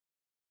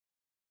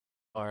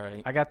All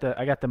right. I got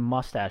the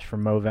mustache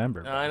from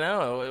Movember, I buddy.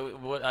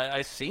 know.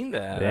 I seen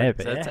that. Yeah,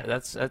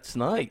 That's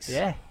nice.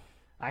 yeah.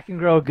 I can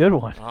grow a good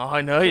one. Oh, I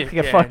know you Like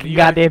a can. fucking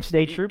goddamn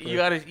state trooper. You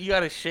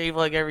gotta shave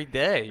like every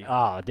day.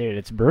 Oh, dude,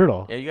 it's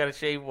brutal. Yeah, you gotta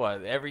shave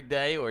what every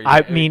day,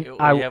 I mean,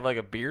 or you have like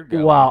a beard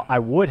going. well, I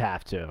would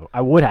have to. I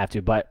would have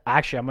to, but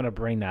actually, I'm gonna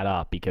bring that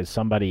up because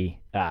somebody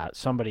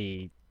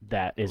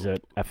that is a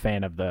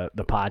fan of the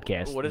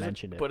podcast What is it?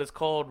 mentioned it. But it's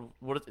called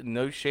what is it?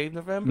 No Shave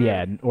November.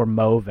 Yeah, or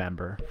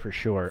Movember for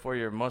short For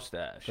your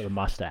mustache. for the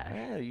mustache.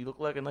 Yeah, you look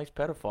like a nice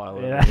pedophile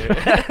over Yeah.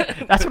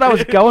 here. That's what I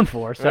was going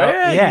for. So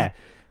Right? yeah,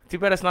 Too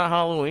bad it's not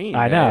Halloween.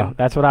 I know. Man.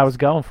 That's what I was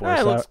going for. Yeah, it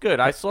So looks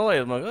good. I saw it.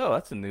 I'm like, oh,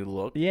 that's a new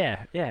look.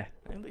 yeah, yeah.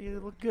 You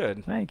look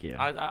good. Thank you.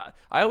 I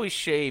always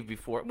shave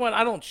before. Well,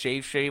 I don't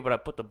shave, but I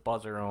put the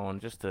buzzer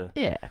on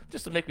Yeah,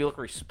 just to make me look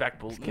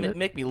respectable. give it-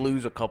 Make me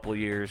lose a couple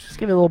years. just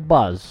give it a little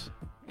buzz.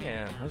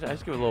 Yeah, I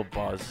just give it a little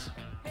buzz.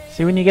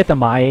 See, when you get to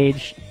my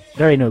age,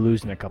 there ain't no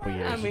losing a couple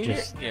years. I mean,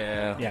 Just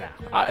yeah. you know.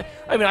 I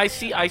mean, I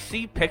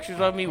see pictures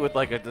of me with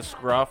like the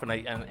scruff, and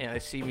I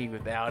see me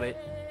without it,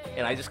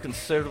 and I just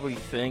considerably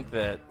think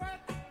that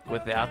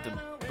without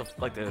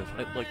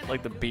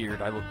the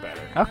beard, I look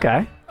better.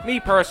 Okay. Me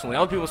personally,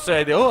 other people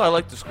say, "Oh, I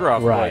like the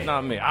scruff," Right. but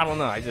not me. I don't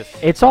know. I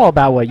just It's all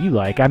about what you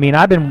like. I mean,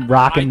 I've been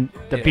rocking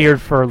the yeah.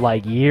 beard for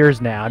like years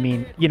now. I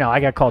mean, you know,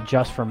 I got called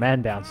Just for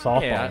Men down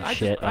softball yeah, and I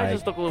shit. I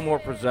just look a little more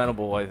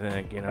presentable. I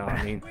think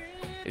I mean,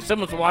 if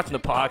someone's watching the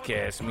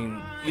podcast, I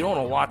mean, you don't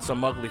want to watch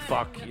some ugly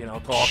fuck,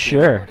 talking.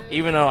 Sure.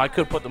 Even though I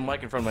could put the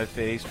mic in front of my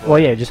face. But, Well,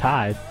 yeah, just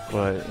hide.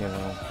 But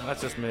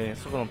that's just me.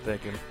 That's what I'm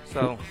thinking.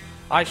 So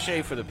I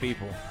shave for the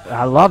people.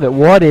 I love it.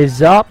 What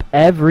is up,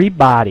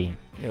 everybody?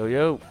 Yo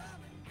yo.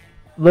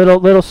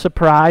 Little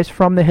surprise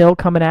from the hill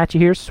coming at you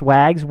here.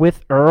 Swags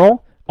with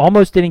Earl.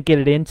 Almost didn't get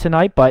it in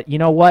tonight, but you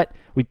know what?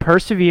 We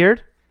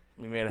persevered.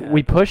 We made it happen.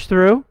 We pushed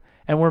through,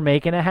 and we're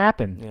making it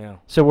happen. Yeah.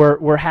 So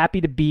we're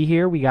happy to be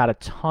here. We got a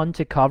ton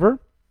to cover.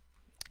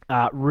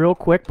 Real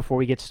quick before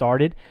we get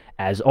started,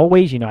 as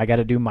always, I got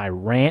to do my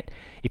rant.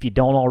 If you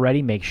don't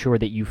already, make sure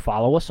that you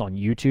follow us on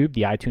YouTube,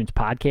 the iTunes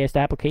podcast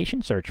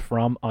application. Search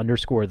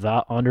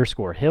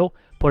from_the_hill.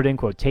 Put it in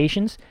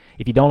quotations.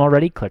 If you don't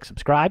already, click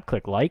subscribe,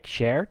 click like,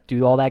 share,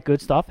 do all that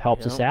good stuff.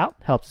 Helps us out.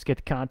 Helps us get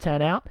the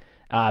content out.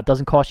 It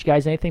doesn't cost you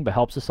guys anything, but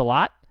helps us a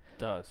lot. It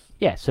does.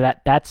 Yeah, so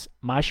that's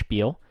my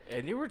spiel.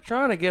 And you were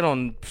trying to get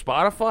on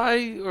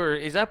Spotify, or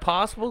is that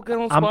possible? Get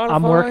on Spotify?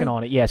 I'm working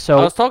on it. Yeah, so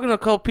I was talking to a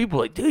couple people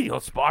like, dude, you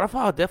on Spotify?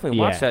 I'll definitely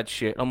watch Yeah. that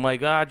shit. I'm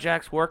like,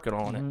 Jack's working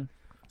on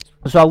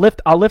it. So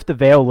I'll lift the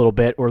veil a little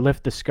bit, or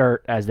lift the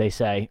skirt, as they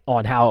say,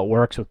 on how it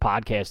works with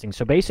podcasting.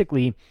 So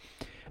basically,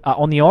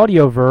 on the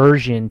audio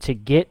version, to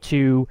get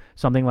to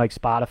something like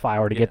Spotify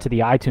or to get to the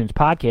iTunes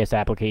podcast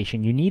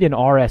application, you need an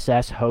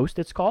RSS host,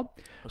 it's called.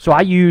 So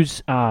I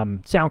use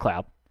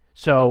SoundCloud.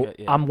 So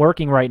Okay, yeah. I'm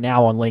working right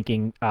now on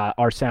linking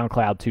our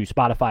SoundCloud to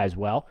Spotify as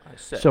well.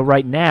 Sick. So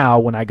right now,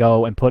 when I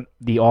go and put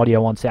the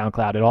audio on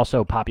SoundCloud, it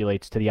also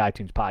populates to the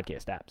iTunes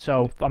podcast app.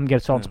 So if I'm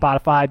getting it on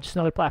Spotify, just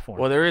another platform.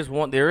 Well, there is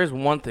one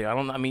thing. I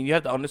don't. I mean, you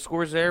have the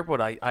underscores there,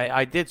 but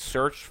I did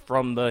search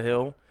From the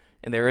Hill,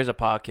 and there is a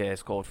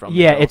podcast called From the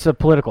Yeah, Hill. it's a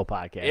political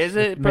podcast. Is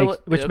it?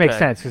 Which makes Okay.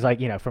 sense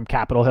because, from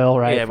Capitol Hill,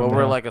 right? Yeah, From but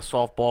we're the- like a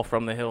softball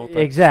from the hill. Type.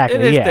 Exactly,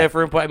 It is yeah.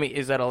 different, but I mean,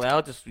 is that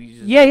allowed? You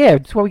just, Yeah,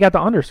 that's why we got the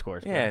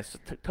underscores. Yeah, it's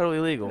totally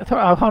legal.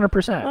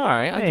 100%. All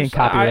right, They didn't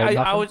copyright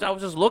I nothing.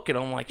 was just looking.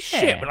 I'm like,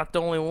 shit, Yeah. we're not the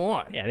only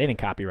one. Yeah, they didn't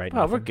copyright Oh,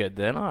 nothing. we're good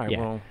then. All right, Yeah.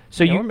 well,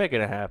 So yeah, you- we're making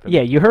it happen.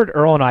 Yeah, you heard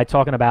Earl and I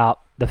talking about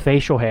the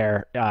facial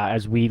hair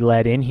as we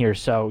led in here,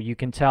 so you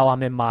can tell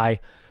I'm in my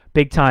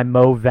big-time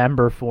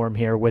Movember form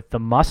here with the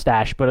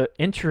mustache. But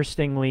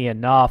interestingly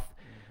enough,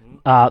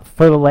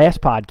 for the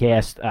last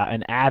podcast,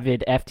 an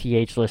avid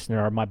FTH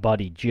listener, my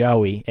buddy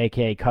Joey,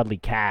 a.k.a. Cuddly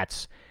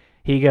Cats,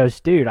 he goes,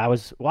 dude, I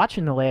was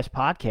watching the last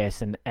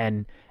podcast,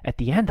 and at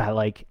the end I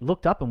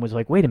looked up and was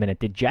like, wait a minute,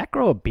 did Jack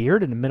grow a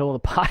beard in the middle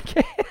of the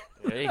podcast?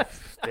 Hey,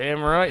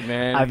 damn right,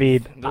 man. I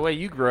mean, the way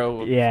you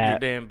grow yeah. your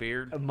damn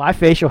beard. My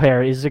facial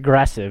hair is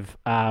aggressive,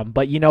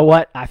 but you know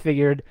what? I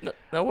figured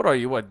Now, what are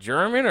you? What,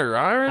 German or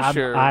Irish? I'm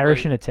or Irish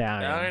like, and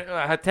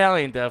Italian.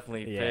 Italian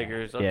definitely Yeah,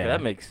 figures. Okay, yeah.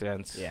 that makes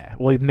sense. Yeah,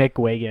 well, Mick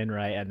Wiggin,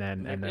 right, and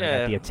then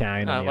Yeah. the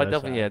Italian on the I other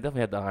definitely, side.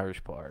 definitely had the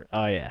Irish part.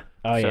 Oh yeah,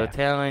 oh So yeah,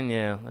 Italian,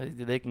 yeah,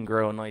 they can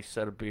grow a nice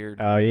set of beard.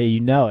 oh yeah. You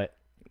know it.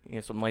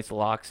 Some nice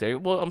locks there.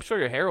 Well, I'm sure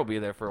your hair will be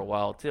there for a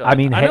while too. I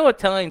mean, I know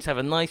Italians have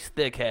a nice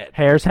thick head.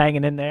 Hair's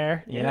hanging in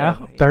there. You Yeah.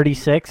 know,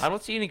 36. I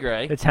don't see any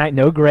gray. It's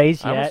no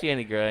grays I yet. don't see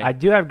any gray. I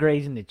do have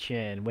grays in the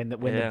chin when the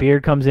Yeah.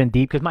 beard comes in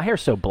deep because my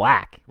hair's so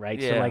black, right?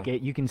 So Yeah.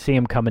 you can see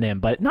them coming in,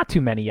 but not too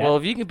many yet. Well,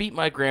 if you can beat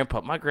my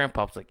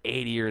grandpa's like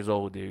 80 years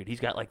old, dude. He's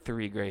got like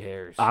 3 gray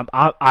hairs.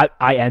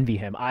 I envy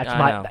him. I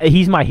know.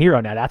 He's my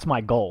hero now. That's my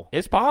goal.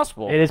 It's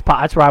possible. It is.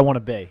 That's where I want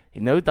to be.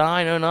 No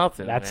dye, no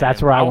nothing. That's man.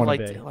 where I was wanna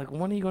like, be. Like,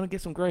 when are you gonna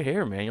get some gray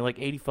hair, man? You're like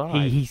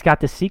 85. He's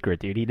got the secret,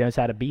 dude. He knows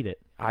how to beat it.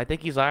 I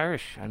think he's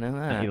Irish. I know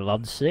that. You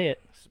love to see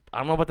it. I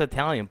don't know about the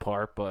Italian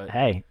part, but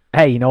Hey,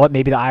 you know what?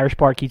 Maybe the Irish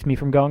part keeps me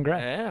from going gray.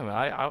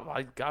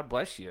 yeah, God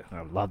bless you.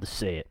 I'd love to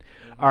see it.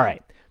 All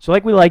right. So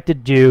like we like to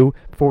do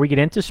before we get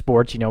into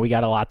sports, we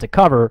got a lot to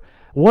cover.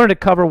 We wanted to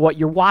cover what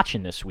you're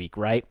watching this week,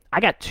 right? I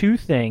got two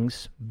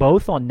things,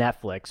 both on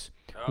Netflix.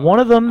 One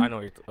of them, I know.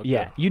 Okay.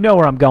 yeah, you know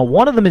where I'm going.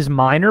 One of them is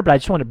minor, but I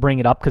just want to bring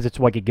it up because it's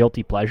like a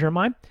guilty pleasure of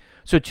mine.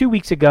 So 2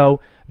 weeks ago,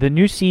 the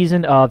new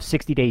season of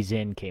 60 Days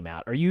In came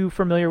out. Are you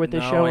familiar with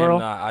this show, Earl?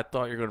 No, I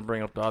thought you were going to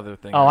bring up the other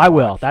thing. Oh, I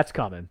will. That's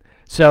coming.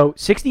 So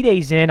 60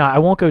 Days In, I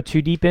won't go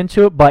too deep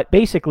into it, but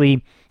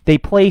basically they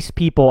place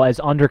people as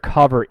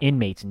undercover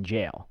inmates in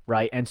jail,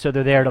 right? And so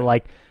they're there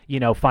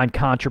to find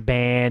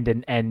contraband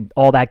and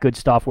all that good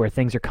stuff where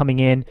things are coming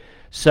in.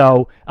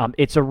 So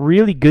it's a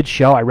really good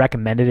show. I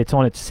recommend it. It's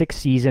on its 6th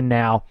season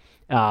now.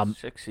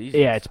 6 seasons.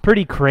 Yeah, it's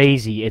pretty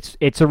crazy.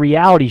 It's a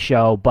reality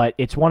show, but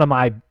it's one of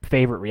my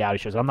favorite reality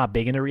shows. I'm not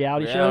big into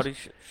reality shows.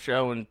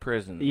 Show in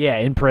prison. Yeah,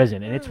 in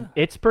prison, and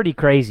it's pretty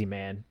crazy,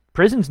 man.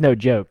 Prison's no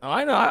joke. Oh,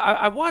 I know.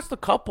 I watched a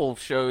couple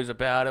shows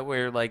about it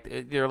where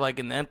they're like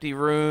in an empty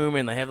room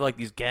and they have like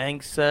these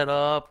gangs set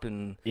up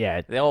and Yeah,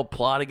 they all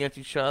plot against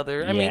each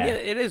other. I mean, Yeah.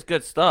 it is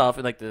good stuff.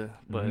 And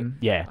but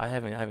yeah. I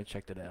haven't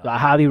checked it out. I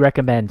highly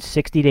recommend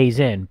 60 Days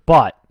In,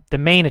 but the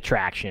main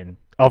attraction,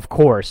 of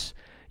course,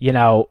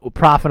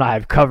 Prof and I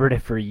have covered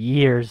it for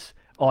years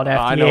on FTH.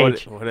 I know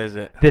what is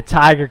it? The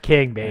Tiger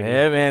King, baby.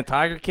 Yeah, man,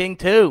 Tiger King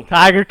 2.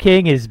 Tiger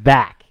King is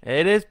back.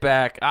 It is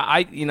back.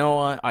 I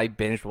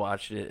binge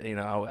watched it.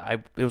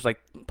 It was like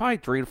probably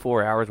 3 to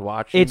 4 hours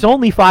watching. It's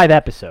only 5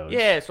 episodes.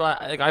 Yeah, so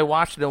I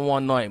watched it in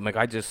one night.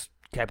 I just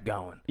kept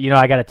going.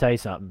 I got to tell you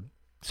something.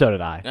 So did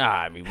I.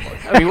 I mean,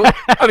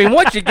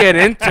 once you get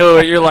into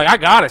it, you're like, I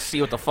gotta see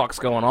what the fuck's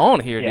going on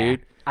here, Yeah.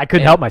 dude. I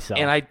couldn't help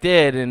myself. And I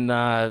did, and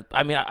are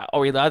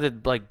we allowed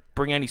to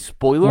bring any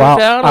spoilers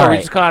Well, out, all or we right.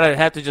 just kind of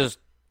have to just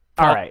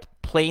talk All right.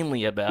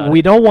 plainly about We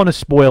it? don't want to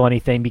spoil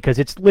anything because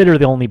it's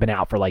literally only been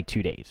out for like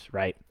 2 days,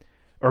 right?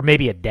 Or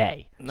maybe a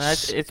day.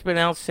 It's been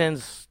out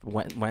since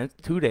when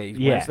 2 days,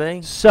 Yeah.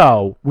 Wednesday.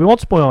 So we won't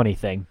spoil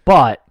anything,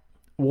 but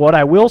what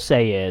I will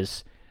say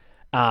is,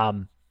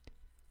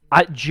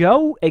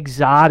 Joe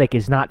Exotic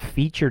is not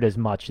featured as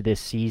much this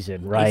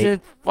season, right? He's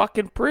in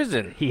fucking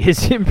prison. He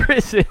is in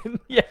prison.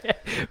 Yeah,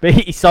 but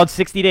he's on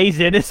 60 Days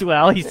In as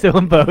well. He's still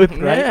in both,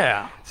 right?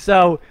 Yeah.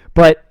 So,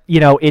 but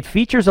it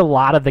features a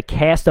lot of the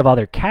cast of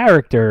other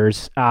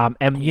characters, and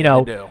They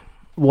do.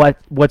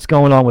 what's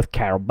going on with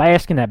Carol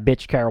Baskin, that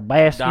bitch Carol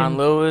Baskin. Don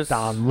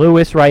Don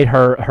Lewis, right?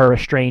 Her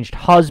estranged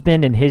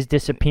husband and his You got the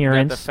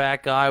disappearance.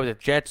 fat guy with the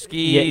jet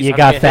skis. You I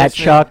got forget Fat his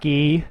name.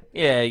 Chucky.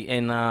 Yeah,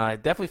 and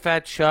definitely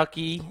Fat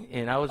Chucky,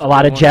 and I was A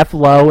lot of Jeff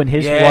Lowe and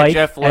his wife,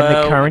 Jeff and the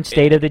Lowe. current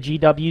state of the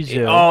GW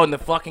Zoo. Oh, and the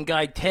fucking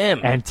guy Tim.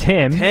 And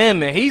Tim. Tim,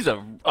 man,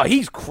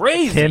 he's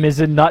crazy. Tim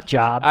is a nut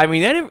job. I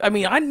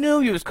knew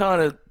he was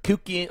kind of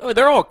kooky. Oh,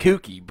 they're all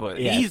kooky, but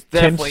Yeah, he's Tim's-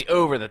 definitely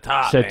over the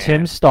top. So man.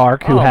 Tim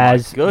Stark, who Oh, my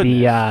has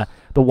goodness.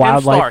 the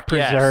wildlife Stark,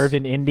 yes. preserve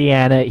in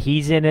Indiana,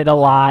 he's in it a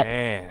lot.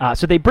 Man.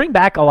 So they bring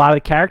back a lot of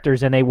the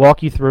characters and they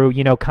walk you through,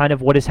 kind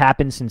of what has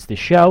happened since the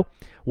show,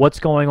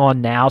 what's going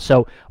on now.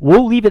 So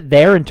we'll leave it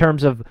there in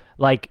terms of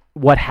like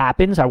what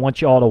happens. I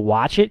want you all to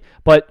watch it,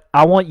 but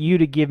I want you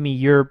to give me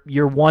your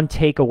one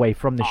takeaway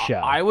from the show.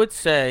 I would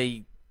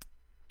say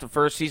the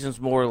first season's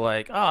more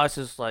like, oh, it's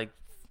just like,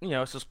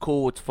 it's just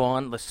cool, it's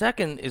fun. The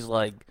second is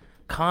like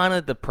kind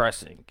of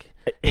depressing.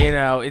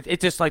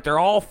 It's just like they're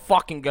all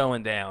fucking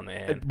going down,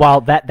 man.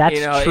 Well, that's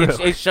true.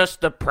 It's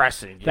just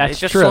depressing. That's it's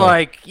just true.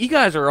 like you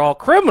guys are all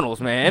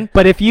criminals, man.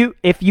 But if you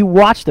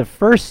watch the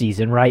first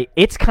season, right,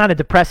 it's kind of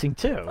depressing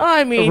too.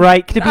 I mean,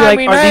 right? To be like,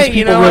 are hey, these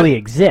people really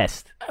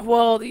exist?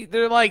 Well,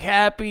 they're like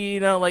happy,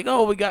 like,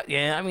 oh, we got,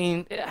 yeah. I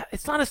mean,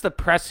 it's not as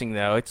depressing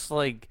though. It's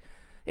like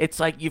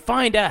you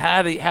find out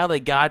how they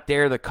got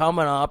there. They're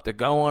coming up. They're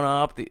going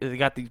up. They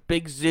got these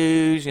big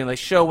zoos. They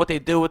show what they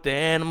do with the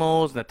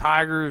animals and the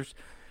tigers.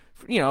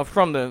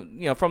 From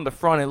the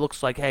front, it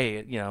looks like,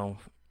 hey,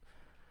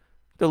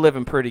 they're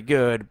living pretty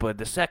good. But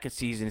the second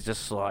season is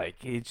just like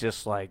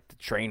the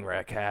train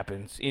wreck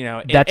happens.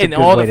 That's a and good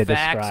all way the to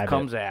facts describe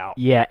comes it. out.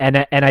 Yeah,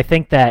 and I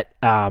think that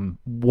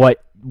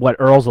what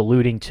Earl's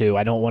alluding to,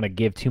 I don't want to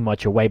give too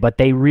much away, but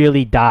they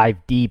really dive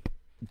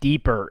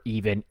deeper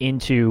even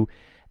into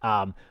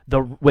what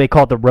they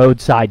call it the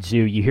roadside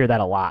zoo. You hear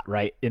that a lot,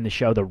 right, in the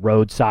show, the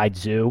roadside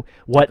zoo.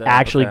 What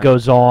actually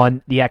goes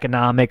on, the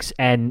economics,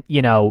 and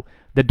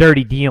the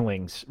dirty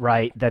dealings,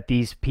 right? That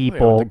these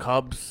people, The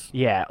Cubs.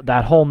 yeah,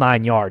 that whole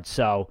 9 yards.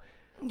 So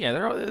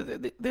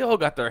Yeah, they all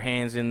got their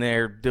hands in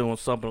there doing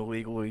something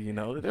illegally.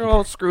 They're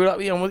all screwed up.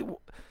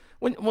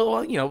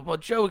 Well,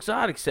 Joe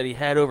Exotic said he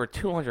had over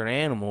 200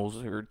 animals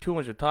or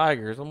 200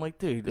 tigers. I'm like,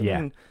 dude, I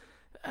mean,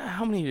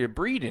 how many are you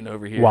breeding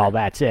over here? Well,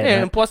 that's it.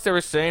 And plus, they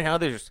were saying how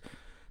there's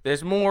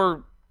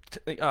more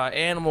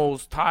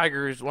animals,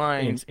 tigers,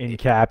 lions in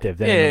captive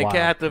than in the wild.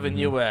 captive in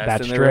U.S.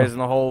 That's and true. there is in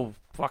the whole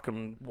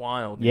fucking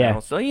wild. Yeah.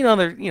 So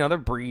they're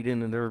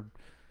breeding and they're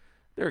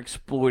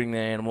exploiting the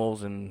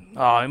animals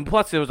and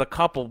plus there was a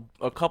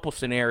couple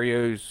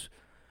scenarios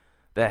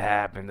that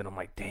happened and I'm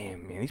like,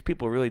 damn, man, these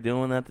people are really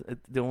doing that to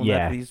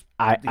these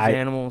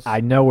animals.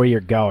 I know where you're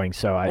going,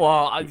 so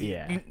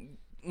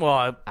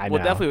Well, I well,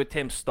 know. definitely with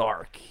Tim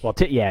Stark. Well,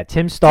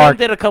 Tim Stark. Tim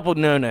did a couple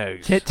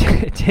no-nos.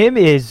 Tim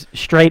is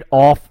straight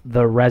off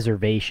the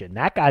reservation.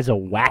 That guy's a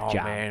whack Oh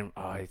job. man,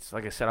 it's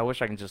like I said. I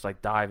wish I can just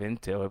like dive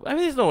into it. I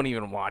mean, there's no one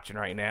even watching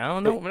right now.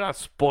 No, we're not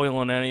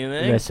spoiling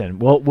anything. Listen,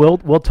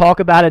 we'll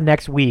talk about it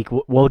next week.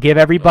 We'll give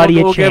everybody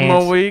We'll a chance. give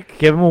them a week.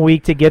 Give them a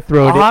week to get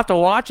through I'll it. have to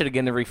watch it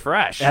again to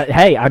refresh.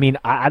 Hey, I mean,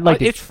 I'd like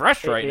to. It's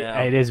fresh right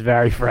now. It is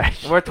very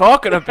fresh. We're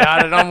talking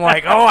about it. I'm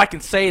like, oh, I can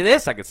say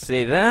this. I can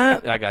say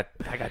that. I got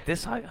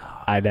this.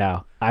 I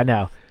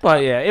know.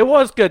 But yeah, it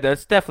was good.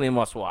 That's definitely a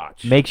must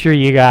watch. Make sure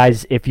you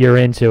guys, if you're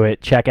into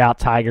it, check out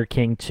Tiger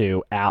King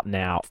 2 out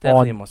now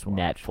definitely on a must watch.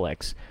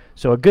 Netflix.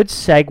 So a good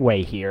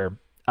segue here.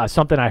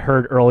 Something I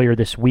heard earlier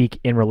this week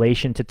in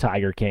relation to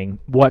Tiger King.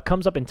 What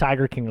comes up in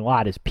Tiger King a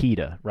lot is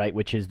PETA, right,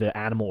 which is the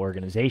animal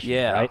organization.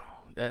 Yeah, right?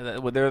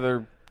 They're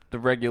the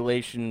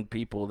regulation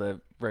people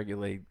that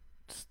regulate.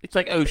 It's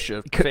like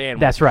OSHA. for animals,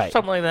 That's right.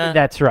 Something like that.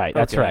 That's right.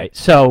 That's Okay. right.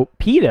 So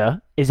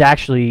PETA is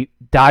actually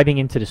diving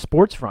into the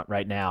sports front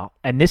right now,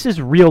 and this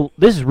is real.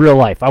 This is real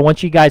life. I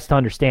want you guys to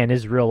understand this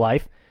is real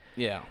life.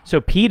 Yeah. So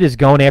PETA is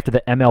going after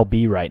the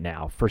MLB right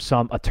now for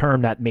a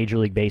term that Major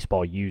League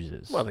Baseball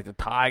uses. What, like the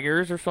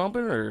Tigers or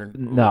something, or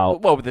No.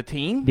 What with the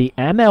team? The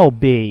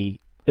MLB,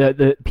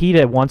 the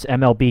PETA wants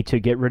MLB to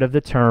get rid of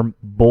the term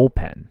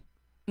bullpen.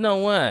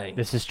 No way.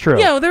 This is true.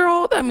 Yeah, they're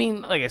all. I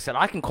mean, like I said,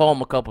 I can call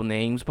them a couple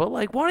names, but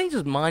like, why don't you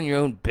just mind your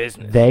own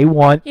business? They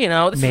want You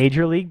know, this is-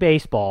 Major League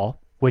Baseball,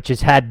 which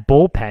has had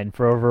bullpen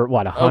for over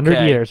 100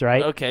 okay. years,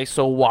 right? Okay,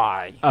 so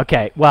why?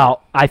 Okay,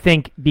 well, I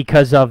think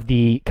because of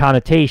the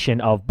connotation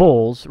of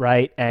bulls,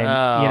 right, and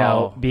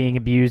Oh. being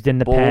abused in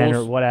the pen or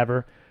Bulls.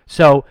 whatever.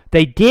 So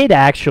they did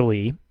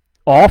actually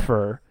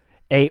offer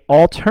a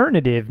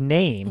alternative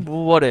name,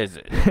 What is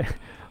it?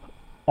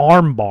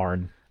 Arm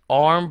Barn.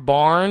 Arm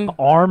barn.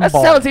 Arm That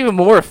Barn. sounds even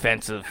more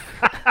offensive.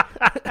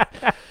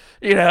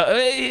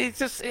 It's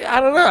just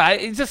I don't know.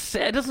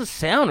 It doesn't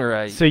sound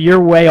right. So you're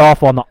way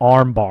off on the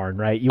Arm Barn,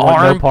 right? You want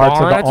Arm no parts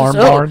barn. of the Arm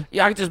oh, Barn?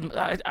 Yeah, I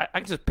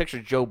can just picture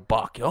Joe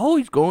Buck. Oh,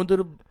 he's going to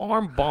the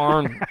arm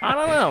barn. I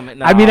don't know.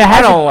 Man. I mean,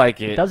 I don't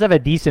like It it. does have a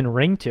decent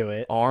ring to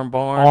it. Arm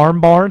barn.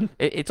 Arm Barn?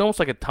 It's almost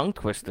like a tongue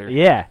twister.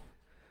 Yeah.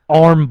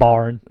 Arm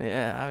Barn.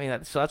 Yeah, I mean,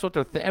 that's what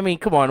they're. I mean,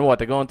 come on, what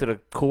they're going to the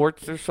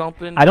courts or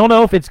something? I don't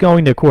know if it's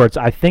going to courts.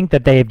 I think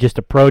that they have just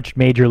approached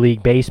Major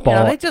League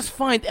Baseball. They just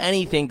find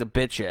anything to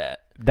bitch at.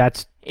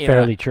 That's You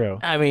fairly know, true.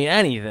 I mean,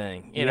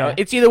 anything. You know, Yeah.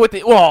 it's either with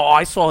the. Well,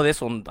 I saw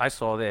this one. I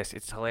saw this.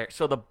 It's hilarious.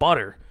 So the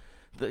butter,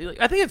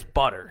 I think it's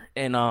butter,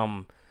 and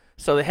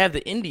so they have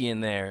the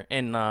Indian there,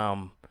 and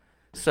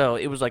so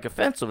it was like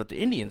offensive with the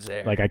Indians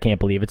there. Like, I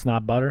can't believe it's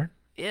not butter.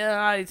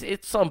 Yeah,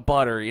 it's some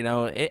butter, you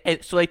know.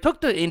 So they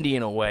took the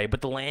Indian away,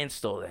 but the land's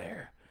still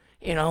there.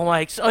 You know,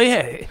 like, so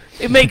yeah,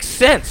 it makes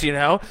sense, you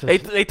know. They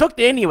took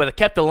the Indian, but they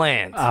kept the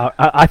land.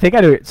 I think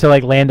I do. So,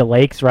 like, Land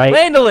O'Lakes, right?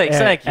 Land O'Lakes,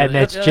 And- thank you. And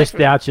it's just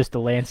now it's just the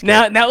landscape.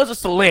 Now it's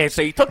just the land.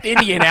 So you took the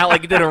Indian out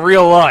like you did in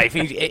real life,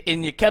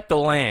 and you kept the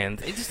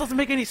land. It just doesn't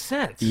make any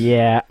sense.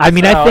 Yeah, I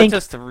mean, So, I think,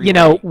 just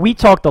to we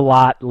talked a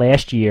lot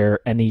last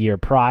year and the year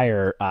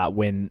prior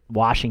when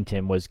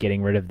Washington was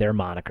getting rid of their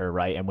moniker,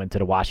 right, and went to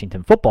the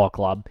Washington Football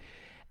Club.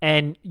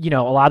 And, a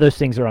lot of those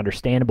things are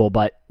understandable,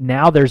 but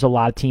now there's a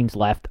lot of teams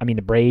left. I mean,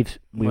 the Braves,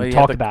 Well, you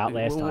talked have about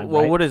last time,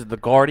 Well, right? what is it, the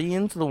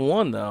Guardians? The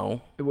one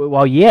though.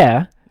 Well,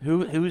 yeah.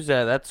 Who's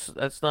that?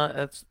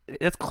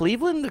 That's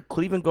Cleveland. The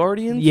Cleveland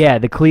Guardians. Yeah,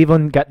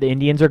 the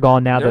Indians are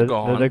gone now. They're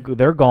gone.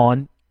 They're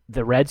gone.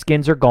 The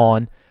Redskins are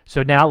gone.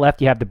 So now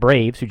left you have the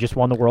Braves, who just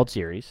won the World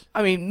Series.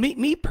 I mean,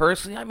 me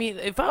personally. I mean,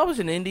 if I was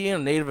an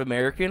Indian, a Native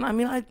American, I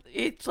mean,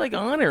 it's like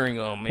honoring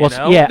them. You Well,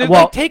 know, yeah,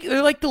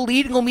 they're like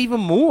deleting them even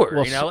more.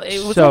 Well, you know,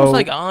 it was so- almost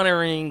like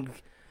honoring.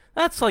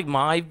 That's like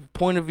my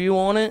point of view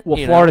on it. Well,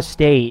 you Florida know?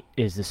 State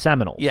is the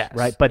Seminoles, Yes.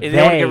 right? But they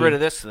want to get rid of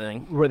this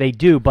thing. Where they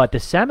do, but the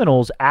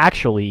Seminoles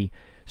actually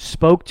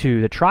spoke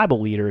to the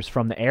tribal leaders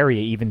from the area,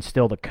 even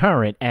still the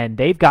current, and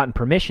they've gotten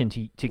permission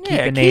to keep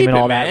Yeah, the name keep and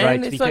all it, that, man.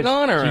 right? It's like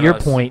honoring to your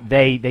us. point,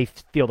 they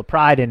feel the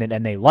pride in it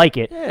and they like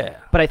it. Yeah.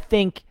 But I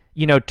think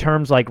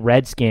terms like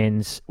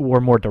Redskins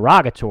were more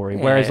derogatory,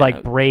 whereas Yeah.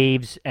 like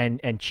Braves and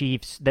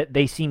Chiefs, that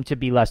they seem to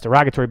be less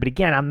derogatory. But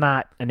again, I'm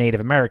not a Native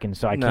American,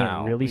 so I can't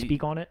No, really you-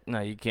 speak on it. No,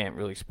 you can't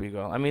really speak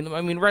on. I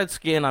mean,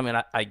 Redskin. I mean,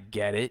 I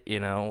get it.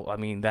 You know, I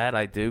mean that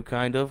I do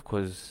kind of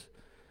because.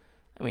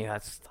 I mean,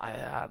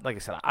 like I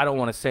said, I don't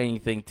want to say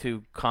anything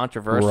too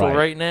controversial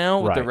right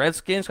now with the Right.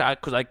 Redskins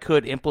because I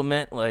could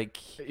implement like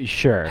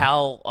Sure.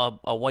 how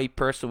a white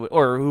person would,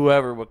 or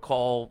whoever would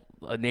call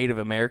a Native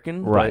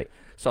American. Right.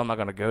 So I'm not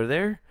going to go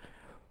there.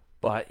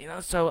 But,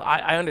 so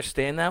I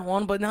understand that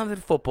one. But now they're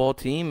the football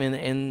team,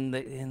 and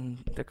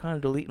they're kind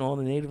of deleting all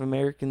the Native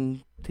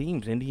American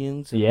teams,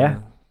 Indians. And, Yeah.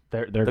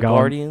 They're the going.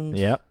 Guardians.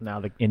 Yep. Now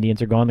the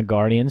Indians are gone. The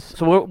Guardians.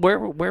 So where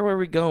were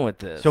we going with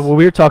this? So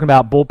we were talking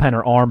about bullpen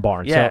or arm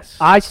barn. Yes.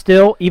 So I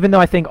still, even though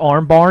I think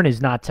arm barn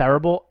is not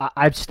terrible,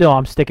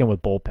 I'm sticking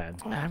with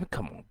bullpen. I mean,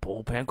 come on,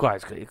 bullpen,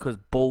 guys, because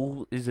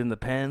bull is in the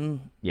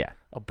pen. Yeah.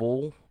 A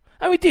bull.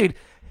 I mean, dude,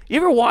 You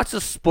ever watch a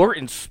sport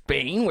in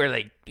Spain where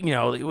they,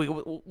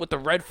 with the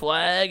red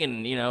flag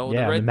and the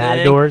Yeah, red the thing,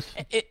 matadors.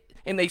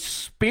 and they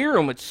spear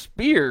them with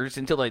spears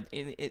until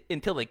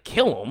they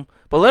kill them.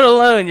 But let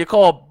alone you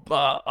call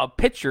a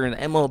pitcher in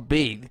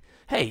MLB.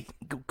 Hey,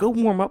 go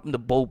warm up in the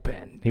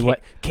bullpen.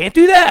 Can't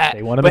do that.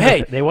 They want him. But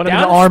hey, they want him in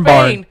down the to arm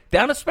Spain, barn.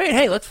 down to Spain.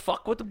 Hey, let's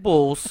fuck with the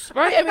Bulls,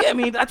 right? I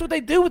mean that's what they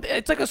do.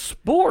 It's like a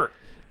sport.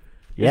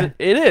 Yeah,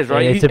 It is,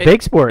 right? It's a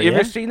big sport. You Yeah.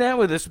 ever seen that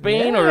with the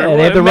Spain Yeah, or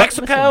they have the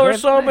Mexico or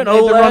something? They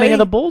have the Olay? running of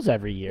the Bulls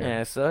every year.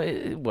 Yeah, so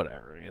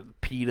whatever.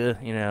 PETA,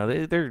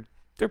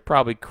 they're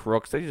probably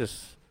crooks. They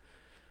just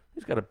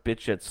got to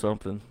bitch at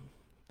something.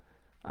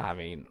 I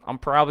mean, I'm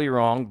probably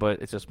wrong,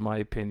 but it's just my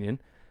opinion.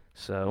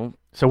 So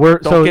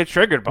don't get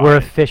triggered by We're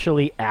it.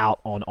 officially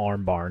out on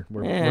arm barn.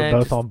 We're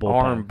both just on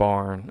bullpen. arm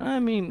barn. I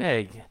mean,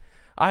 hey,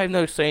 I have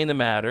no say in the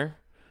matter.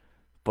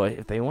 But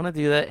if they want to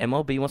do that,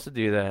 MLB wants to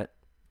do that.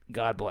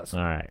 God bless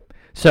them. All right.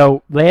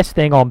 So last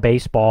thing on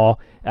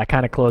baseball,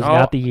 kind of closing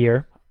out the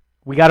year,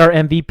 we got our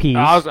MVPs.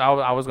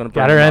 I was going to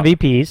got our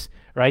MVPs,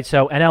 right?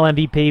 So NL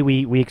MVP,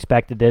 we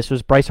expected this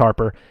was Bryce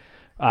Harper.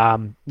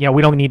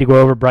 We don't need to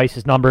go over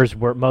Bryce's numbers.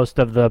 Most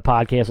of the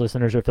podcast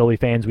listeners are Philly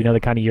fans. We know the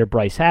kind of year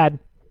Bryce had.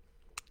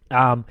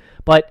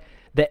 But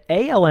the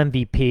AL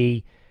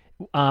MVP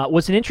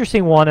was an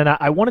interesting one, and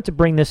I wanted to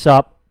bring this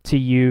up to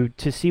you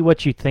to see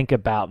what you think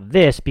about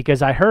this,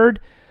 because I heard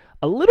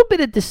a little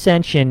bit of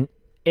dissension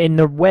in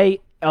the way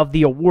of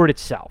the award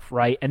itself,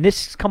 right? And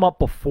this has come up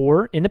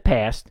before in the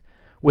past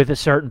with a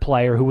certain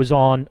player who was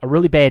on a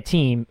really bad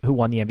team who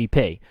won the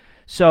MVP.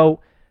 So,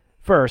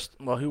 first,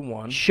 who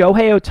won?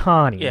 Shohei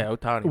Ohtani,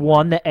 Ohtani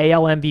won the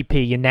AL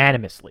MVP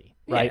unanimously,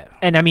 right? Yeah.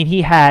 And, I mean,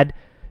 he had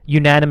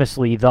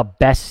unanimously the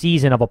best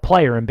season of a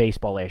player in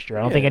baseball last year.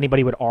 I don't think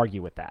anybody would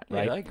argue with that,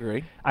 right? Yeah, I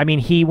agree. I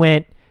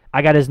mean,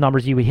 I got his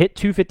numbers. He hit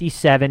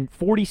 257,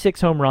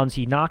 46 home runs.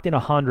 He knocked in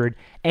 100,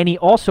 and he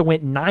also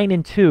went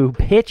 9-2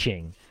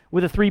 pitching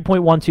with a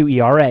 3.12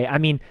 ERA. I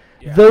mean,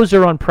 those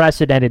are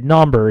unprecedented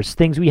numbers,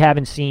 things we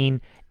haven't seen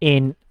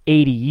in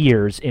 80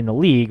 years in the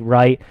league,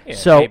 right? Yeah,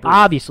 so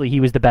obviously he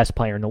was the best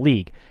player in the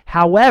league.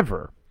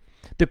 However,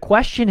 the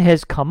question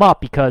has come up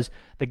because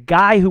the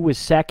guy who was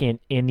second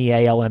in the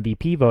AL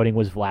MVP voting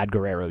was Vlad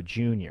Guerrero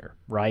Jr.,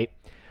 right?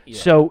 Yeah.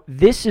 So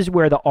this is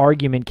where the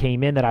argument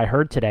came in that I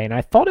heard today, and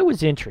I thought it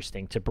was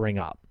interesting to bring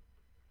up.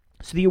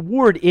 So the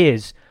award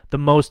is the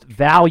most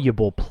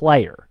valuable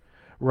player,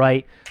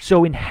 right?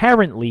 So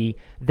inherently,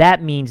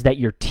 that means that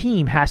your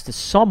team has to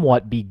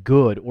somewhat be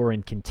good or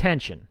in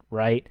contention,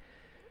 right?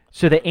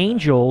 So the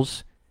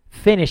Angels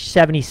finished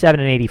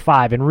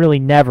 77-85 and really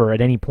never at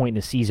any point in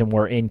the season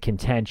were in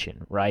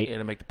contention, right? Yeah,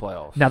 to make the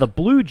playoffs. Now the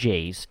Blue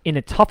Jays, in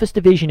the toughest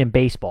division in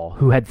baseball,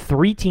 who had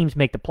 3 teams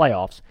make the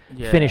playoffs,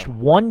 finished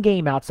 1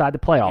 game outside the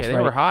playoffs. Yeah, they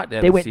right? were hot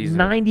that They went season.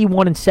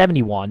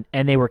 91-71,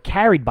 and they were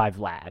carried by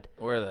Vlad.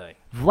 Where are they?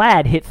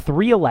 Vlad hit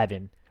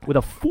 311 with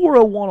a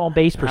 401 on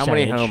base How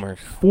percentage. many homers?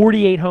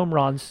 48 home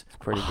runs,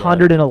 pretty good.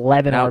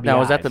 111 RBIs.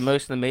 Now, is that the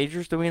most in the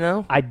majors, do we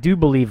know? I do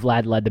believe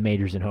Vlad led the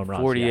majors in home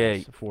runs. 48.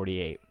 Yes,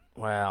 48.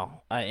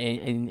 Wow.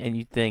 And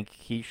you think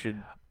he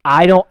should...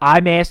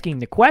 I'm asking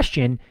the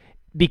question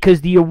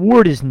because the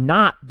award is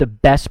not the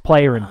best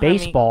player in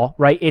baseball,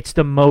 right? It's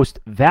the most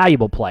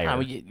valuable player.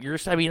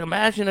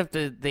 Imagine if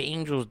the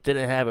Angels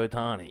didn't have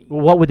Ohtani.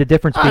 Well, what would the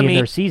difference be in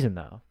their season,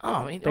 though?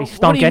 They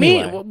stunk what do you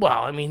anyway. mean?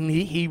 Well,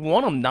 he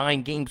won them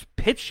 9 games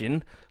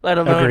pitching, let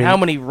alone how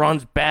many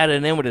runs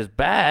batted in with his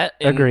bat.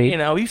 And, Agreed.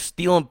 He's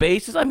stealing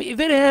bases. I mean, if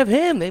they didn't have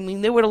him,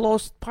 they would have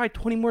lost probably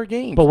 20 more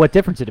games. But what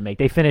difference did it make?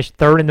 They finished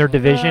 3rd in their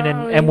division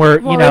and were,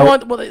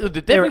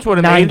 the difference would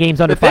have 9 games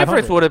under 500. The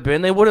difference would have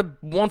been they would have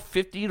won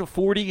 50 to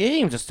 40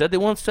 games. Instead, they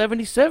won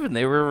 77.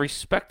 They were a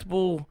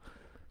respectable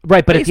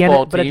right. But at the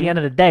team. end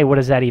of the day, what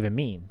does that even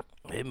mean?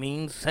 It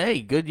means,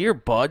 hey, good year,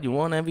 bud. You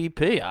won MVP.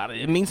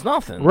 It means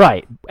nothing.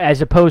 Right.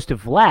 As opposed to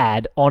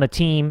Vlad on a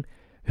team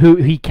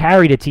he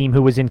carried a team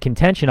who was in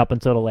contention up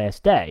until the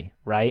last day,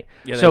 right?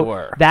 Yeah, so they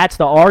were. That's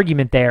the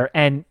argument there,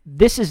 and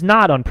this is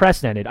not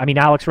unprecedented. I mean,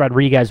 Alex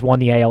Rodriguez won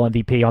the AL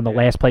MVP on the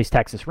last place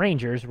Texas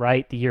Rangers,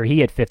 right? The year he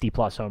had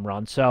 50-plus home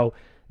runs. So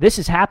this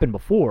has happened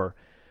before,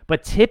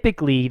 but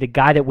typically the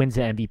guy that wins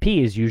the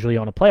MVP is usually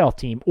on a playoff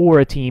team or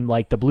a team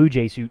like the Blue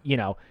Jays who,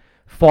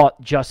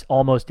 fought just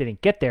almost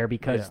didn't get there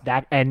because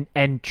that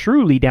and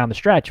truly down the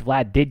stretch,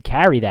 Vlad did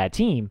carry that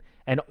team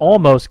and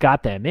almost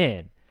got them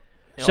in.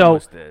 He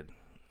almost did.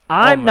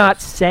 I'm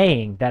not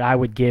saying that I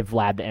would give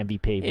Vlad the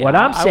MVP. Yeah, what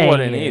I'm saying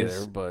wouldn't is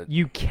either, but...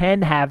 you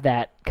can have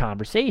that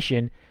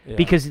conversation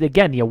because,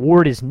 again, the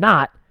award is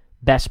not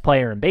best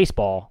player in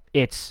baseball.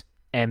 It's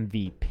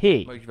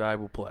MVP. Most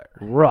valuable player.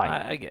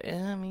 Right.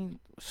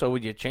 So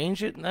would you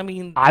change it?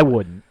 I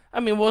wouldn't.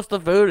 What's the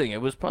voting? It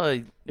was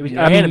probably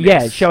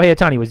unanimous. Shohei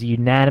Ohtani was the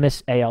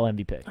unanimous AL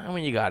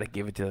MVP. You got to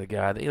give it to the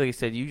guy. Like I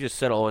said, you just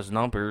said all his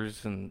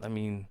numbers,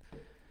 and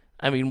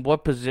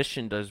what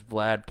position does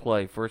Vlad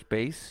play? First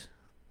base?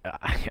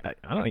 I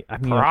don't. I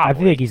mean, I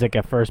Probably. think he's like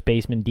a first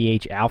baseman,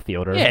 DH,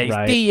 outfielder. Yeah, he's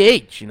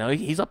right? DH. You know,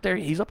 he's up there.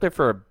 He's up there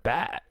for a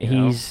bat.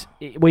 Well,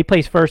 he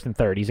plays first and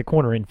third. He's a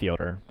corner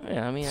infielder.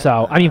 Yeah, I mean.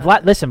 So I mean,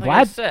 Vlad. Listen, like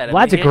I Vlad. said, I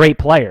Vlad's mean, a great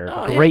player,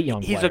 no, great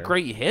young player. He's a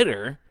great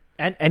hitter.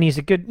 And he's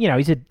a good,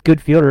 he's a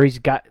good fielder. He's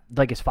got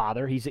like his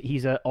father. He's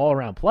a all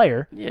around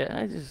player.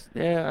 Yeah,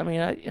 I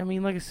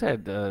mean, like I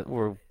said,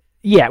 we're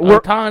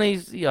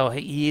Otani's,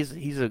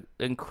 he's an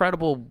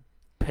incredible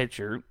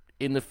pitcher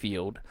in the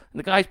field. And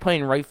the guy's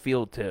playing right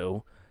field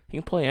too. He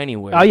can play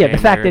anywhere. Oh yeah,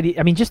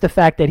 just the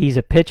fact that he's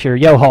a pitcher.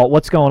 Yo, Holt,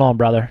 what's going on,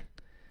 brother?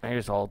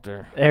 There's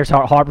Halter. There's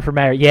Harper for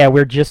mayor. Yeah,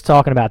 we're just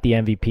talking about the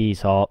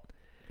MVPs, Holt.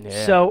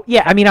 Yeah. So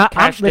yeah, I mean,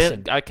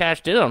 listen. I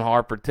cashed in on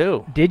Harper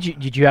too.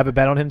 Did you have a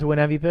bet on him to win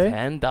MVP?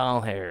 $10.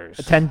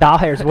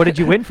 $10. What did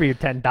you win for your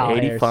 $10?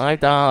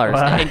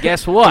 $85. And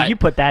guess what? You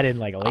put that in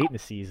like late in the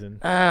season.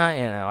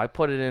 I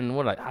put it in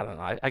I don't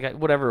know. I got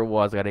whatever it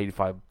was. I got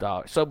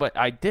 $85. So, but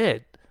I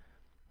did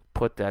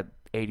put that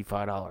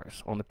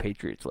 $85 on the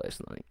Patriots last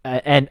night.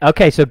 And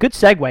okay, so good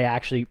segue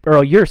actually,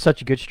 Earl. You're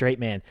such a good straight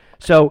man.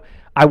 So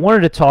I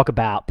wanted to talk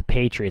about the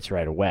Patriots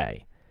right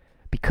away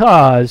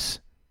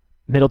because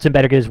Middleton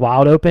better get his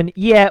wild open.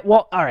 Yeah,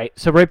 well, all right.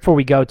 So right before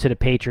we go to the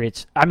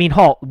Patriots, I mean,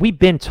 Hall, we've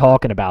been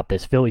talking about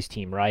this Phillies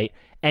team, right?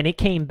 And it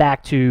came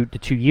back to the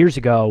 2 years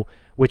ago,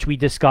 which we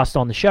discussed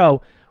on the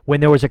show, when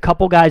there was a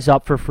couple guys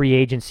up for free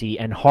agency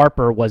and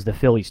Harper was the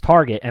Phillies'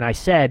 target. And I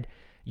said,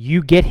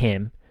 you get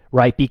him,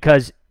 right?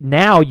 Because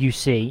now you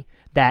see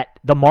that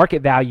the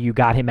market value you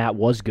got him at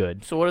was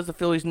good. So what does the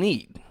Phillies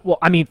need? Well,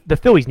 I mean, the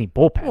Phillies need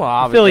bullpen.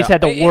 Well, the Phillies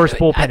had the worst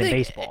bullpen in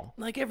baseball.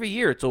 Like every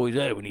year, it's always,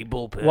 hey, we need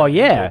bullpen. Well,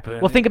 yeah.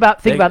 Bullpen. Well, think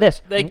about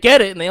this. They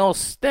get it, and they all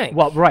stink.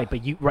 Well, right,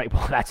 but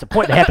well, that's the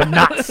point. They have to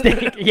not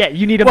stink. Yeah,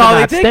 you need them to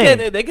not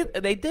stink.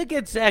 They did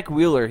get Zach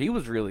Wheeler. He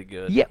was really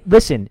good. Yeah,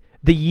 listen,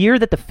 the year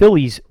that the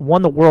Phillies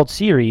won the World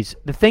Series,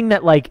 the thing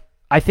that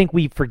I think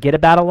we forget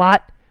about a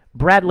lot.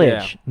 Brad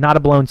Lidge, not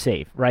a blown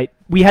save, right?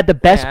 We had the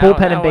best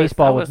bullpen in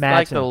baseball with Madsen. That was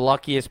like the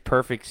luckiest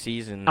perfect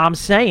season. I'm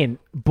saying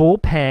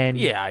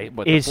bullpen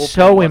but is bullpen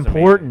so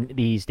important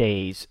these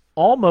days,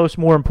 almost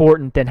more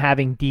important than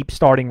having deep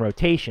starting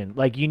rotation.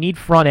 Like you need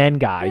front end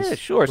guys. Yeah,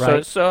 sure.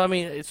 Right? So I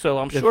mean,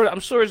 I'm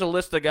sure there's a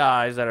list of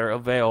guys that are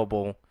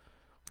available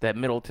that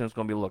Middleton's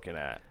going to be looking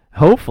at.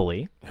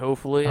 Hopefully. I mean,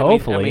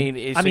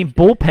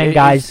 bullpen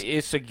guys.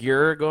 Is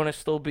Segura going to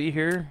still be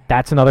here?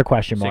 That's another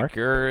question mark.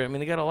 Segura. I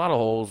mean, they got a lot of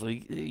holes.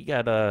 You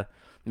got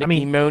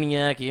Mickey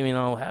Moniak.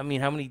 How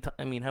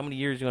many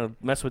years are you going to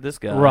mess with this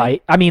guy?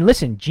 Right. I mean,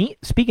 listen.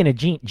 Speaking of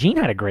Gene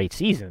had a great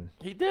season.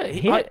 He did.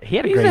 He had a great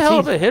season. He's a hell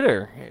of a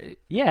hitter.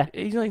 Yeah.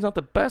 He's not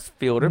the best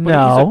fielder, but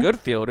he's a good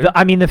fielder.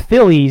 The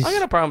Phillies. I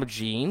got a problem with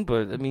Gene,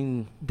 but I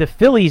mean, the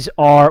Phillies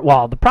are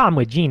the problem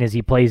with Gene is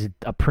he plays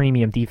a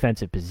premium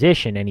defensive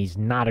position and he's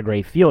not a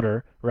great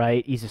fielder,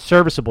 right? He's a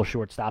serviceable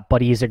shortstop,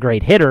 but he is a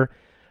great hitter.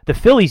 The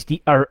Phillies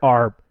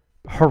are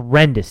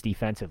horrendous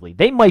defensively.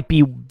 They might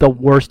be the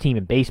worst team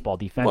in baseball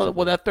defensively.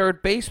 Well, that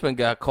third baseman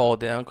got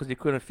called down because he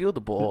couldn't field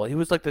the ball. He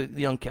was like the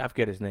young I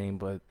forget his name,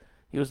 but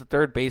he was the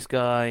third base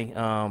guy.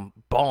 Alec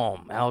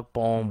Bohm.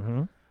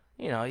 Mm-hmm.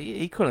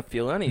 He couldn't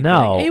feel anything.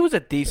 No. He was a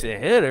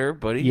decent hitter,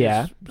 but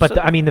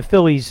the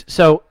Phillies.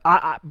 So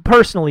I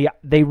personally,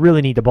 they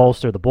really need to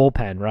bolster the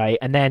bullpen, right?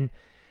 And then,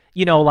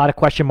 a lot of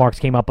question marks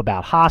came up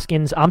about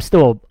Hoskins. I'm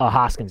still a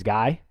Hoskins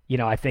guy.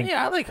 I think.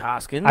 Yeah, I like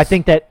Hoskins. I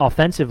think that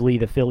offensively,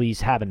 the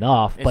Phillies have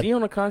enough. Is he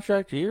on a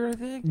contract year? I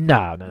think.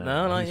 No,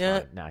 not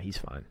yet. Fine. No, he's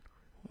fine.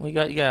 Well,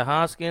 you got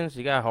Hoskins.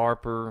 You got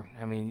Harper.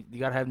 I mean, you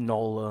got to have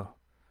Nola.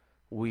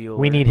 Wheeler.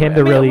 We need him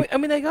to really. I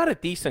mean, they got a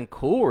decent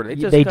core. They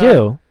do.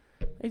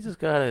 They just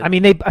got to. I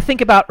mean, I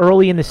think about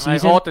early in the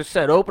season. Like Arthur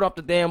said, open up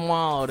the damn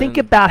wild. Think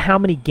about how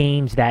many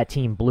games that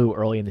team blew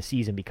early in the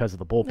season because of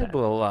the bullpen. They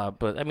blew a lot,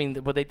 but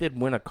they did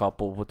win a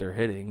couple with their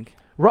hitting.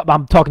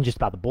 I'm talking just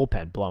about the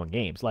bullpen blowing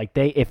games. Like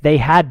if they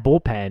had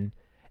bullpen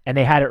and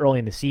they had it early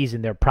in the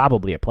season, they're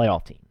probably a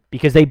playoff team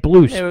because they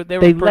blew.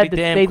 They led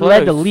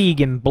the league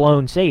in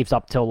blown saves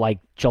up till like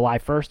July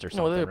 1st or something.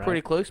 No, they were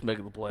pretty close to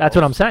making the playoffs. That's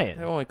what I'm saying.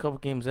 They're only a couple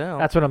games out.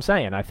 That's what I'm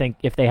saying. I think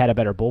if they had a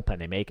better bullpen,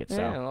 they make it.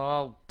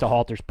 So to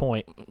Halter's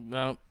point,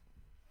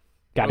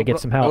 got to get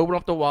some help. Open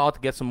up the wild to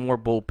get some more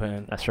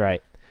bullpen. That's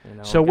right.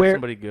 So where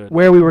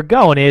we were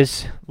going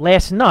is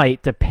last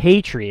night the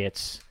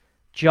Patriots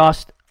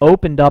just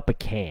opened up a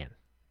can.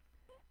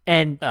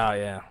 And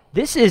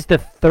this is the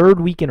third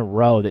week in a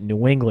row that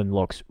New England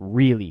looks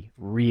really,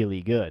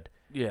 really good.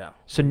 Yeah.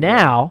 So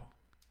now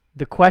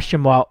the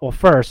question,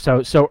 first,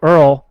 so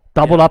Earl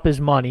doubled up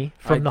his money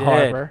from the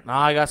Harbor. Now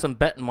I got some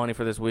betting money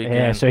for this weekend.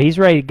 Yeah, so he's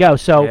ready to go.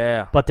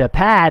 So, but the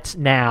Pats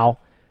now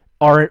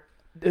are.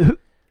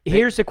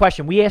 Here's the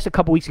question: we asked a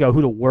couple weeks ago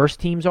who the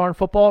worst teams are in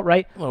football,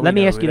 right? Well, Let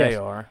me ask you this: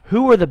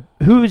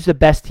 who's the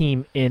best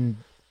team in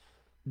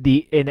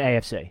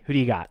AFC? Who do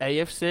you got?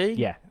 AFC?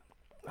 Yeah.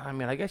 I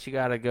mean, I guess you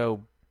got to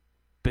go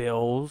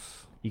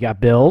Bills. You got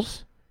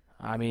Bills.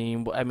 I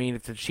mean,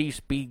 if the Chiefs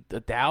beat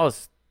the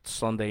Dallas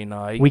Sunday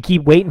night, we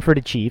keep waiting for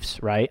the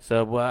Chiefs, right?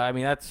 So, I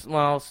mean,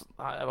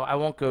 I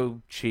won't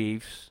go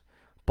Chiefs,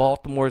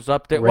 Baltimore's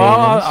up there. Ravens.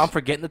 Well, I'm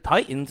forgetting the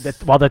Titans.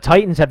 The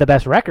Titans have the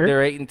best record.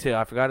 They're 8-2.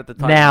 I forgot the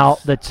Titans. Now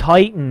the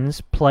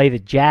Titans play the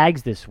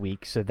Jags this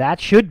week, so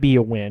that should be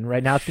a win.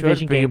 Right now, it's a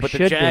division game. But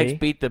should the Jags be.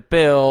 beat the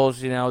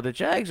Bills. You know, the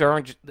Jags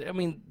aren't.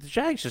 The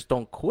Jags just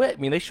don't quit.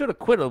 I mean, they should have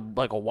quit a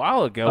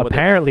while ago.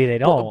 Apparently, they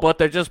don't. But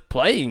they're just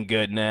playing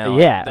good now.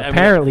 Yeah,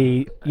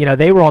 apparently,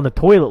 they were on the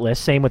toilet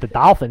list. Same with the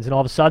Dolphins, and all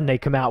of a sudden they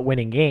come out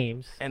winning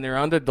games. And they're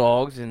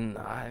underdogs, and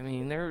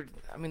they're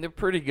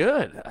pretty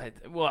good.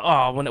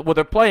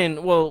 They're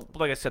playing. Well,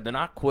 like I said, they're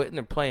not quitting.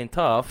 They're playing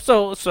tough.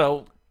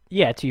 So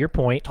yeah, to your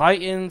point,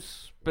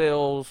 Titans,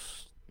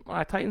 Bills.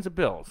 Titans and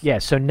Bills. Yeah.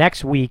 So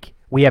next week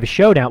we have a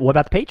showdown. What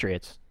about the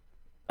Patriots?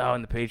 Oh,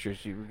 and the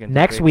Patriots.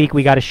 Next week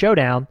we got a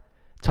showdown.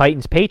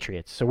 Titans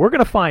Patriots. So we're going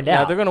to find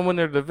out. Yeah, they're going to win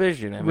their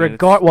division.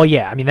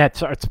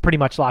 It's pretty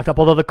much locked up.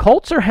 Although the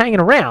Colts are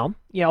hanging around.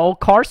 Old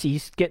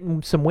Carsey's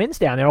getting some wins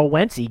down there. Old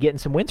Wentzy getting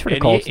some wins for the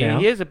Colts now.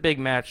 He is a big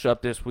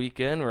matchup this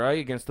weekend, right,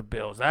 against the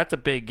Bills. That's a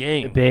big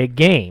game. A big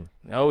game.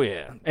 Oh,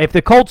 yeah. If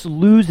the Colts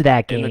lose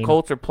that game. And the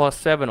Colts are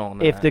 +7 on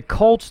that. If the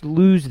Colts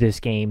lose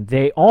this game,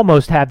 they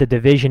almost have the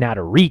division out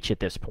of reach at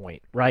this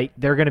point, right?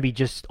 They're going to be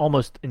just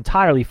almost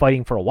entirely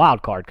fighting for a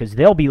wild card because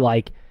they'll be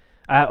like,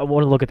 I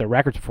want to look at the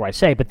records before I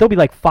say, but they'll be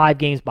like 5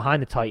 games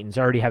behind the Titans.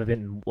 Already have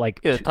been like.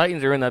 Yeah, the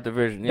Titans are in that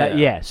division.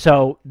 Yeah.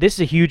 So this is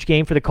a huge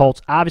game for the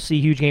Colts. Obviously, a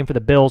huge game for the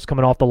Bills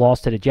coming off the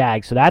loss to the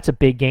Jags. So that's a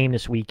big game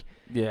this week.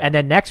 Yeah. And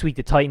then next week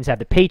the Titans have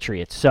the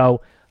Patriots.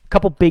 So a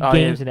couple big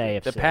games in the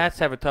AFC. The Pats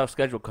have a tough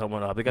schedule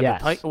coming up. They got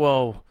the Titans.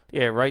 Well,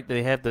 yeah, right.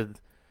 They have the.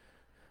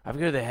 I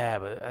forget who they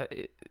have.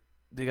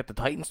 They got the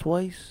Titans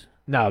twice.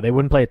 No, they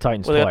wouldn't play the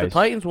Titans twice. Well, they have the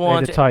Titans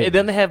once, Titans. And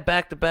then they have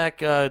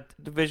back-to-back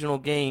divisional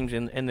games,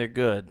 and they're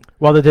good.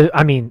 Well,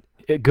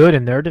 good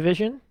in their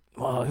division.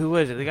 Well, who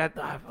is it? They got.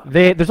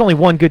 There's only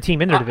one good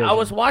team in their division. I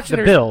was watching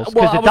the Bills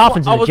because the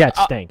Dolphins and the Jets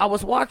stink. I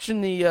was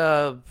watching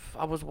the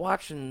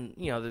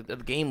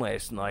game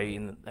last night,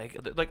 and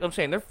like I'm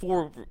saying, their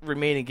 4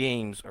 remaining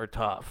games are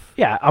tough.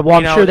 Yeah,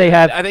 I'm sure they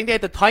have. I think they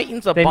had the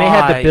Titans. They may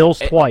have the Bills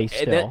twice.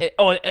 Still.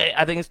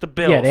 I think it's the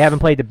Bills. Yeah, they haven't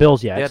played the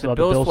Bills yet. They have the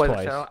Bills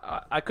twice.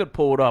 twice. I could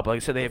pull it up. Like I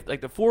said, they have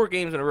the 4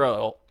 games in a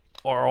row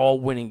are all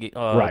winning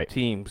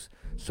teams.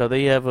 So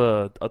they have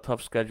a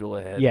tough schedule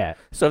ahead. Yeah.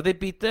 So if they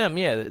beat them,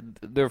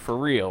 they're for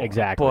real.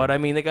 Exactly. But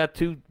they got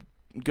 2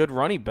 good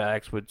running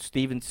backs with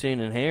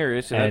Stevenson and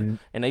Harris, and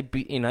they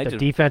beat. The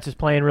defense is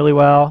playing really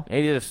well.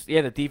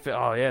 The defense.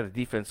 Oh yeah, the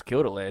defense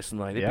killed it last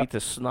night. They beat the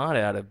snot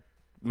out of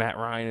Matt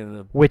Ryan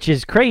and which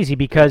is crazy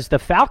because the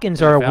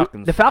Falcons are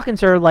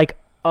like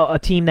a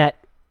team that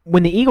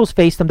when the Eagles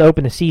faced them to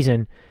open the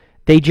season,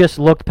 they just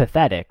looked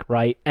pathetic,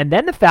 right? And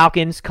then the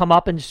Falcons come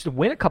up and just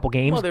win a couple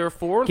games. Well, they were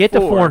 4-4. Get to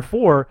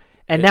 4-4.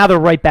 And now they're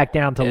right back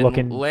down to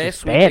looking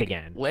bad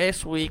again.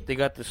 Last week, they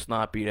got the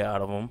snot beat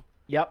out of them.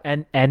 Yep,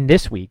 and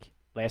this week,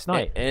 last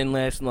night. And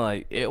last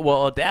night.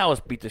 Dallas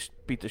beat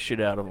the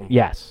shit out of them.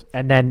 Yes,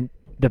 and then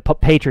the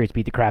Patriots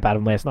beat the crap out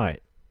of them last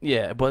night.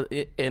 Yeah, but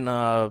in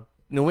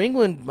New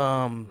England,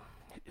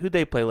 who'd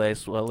they play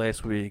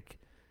last week?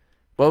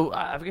 Well,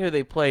 I forget who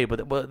they played,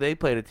 but they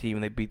played a team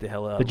and they beat the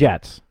hell out of them.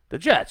 Jets. The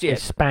Jets, yeah. They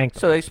spanked them.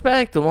 So they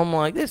spanked them. I'm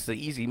like, this is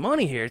easy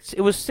money here.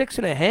 It was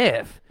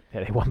 6.5.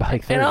 Yeah, they won by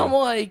like 30. And I'm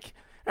like,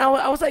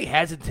 I was like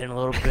hesitant a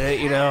little bit,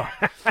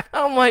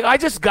 I'm like, I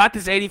just got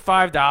this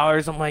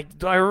 $85. I'm like,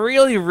 do I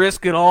really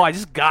risk it all? I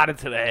just got it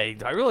today.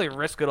 Do I really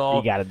risk it all?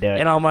 You got to do it.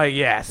 And I'm like,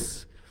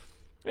 yes.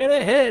 And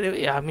it hit.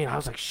 Yeah, I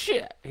was like,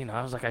 shit.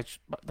 I was like,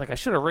 I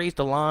should have raised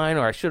the line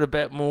or I should have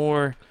bet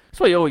more. That's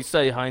what you always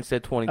say,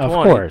 hindsight 20/20. Of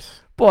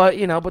course. But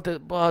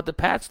the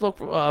Pats look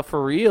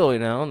for real.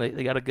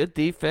 They got a good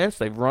defense.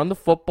 They run the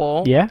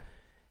football. Yeah.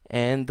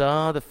 And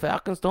the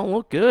Falcons don't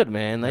look good,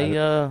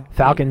 man.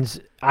 Falcons.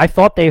 I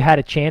thought they had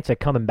a chance at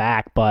coming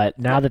back, but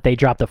now that they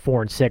dropped to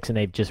 4-6 and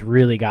they've just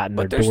really gotten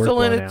their doors blown out.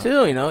 But they're still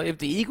in it too. If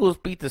the Eagles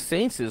beat the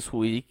Saints this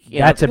week,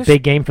 that's a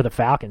big game for the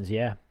Falcons.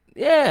 Yeah.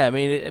 Yeah, I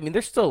mean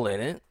they're still in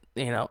it.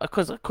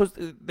 Because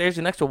there's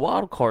an extra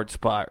wild card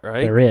spot,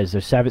 right? There is.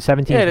 There's 7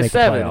 teams there's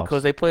 7 the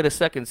because they played a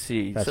second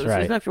seed. That's so right.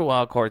 There's an extra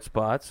wild card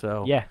spot.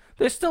 So yeah,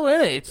 they're still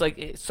in it.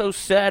 It's so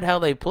sad how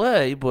they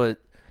play, but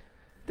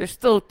they're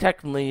still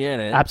technically in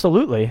it.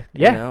 Absolutely.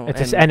 Yeah.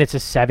 It's a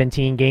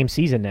 17-game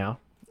season now.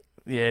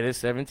 Yeah, it is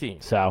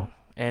 17. So.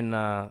 And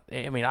I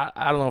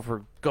don't know if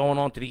we're going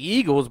on to the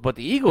Eagles, but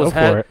the Eagles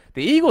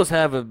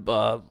have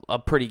a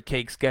pretty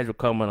cake schedule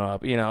coming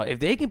up. If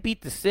they can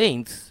beat the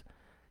Saints.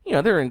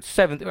 They're in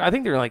 7th. I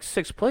think they're in like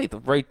 6th place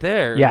right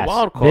there. Yes,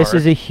 wild card. This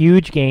is a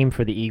huge game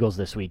for the Eagles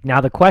this week.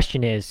 Now the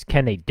question is,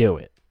 can they do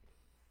it?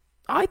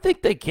 I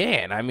think they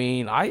can. I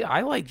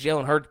like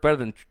Jalen Hurts better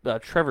than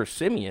Trevor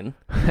Siemian.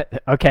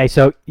 Okay,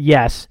 so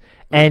yes,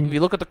 and if you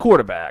look at the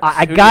quarterbacks,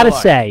 I gotta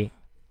say,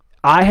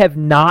 I have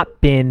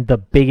not been the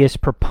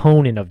biggest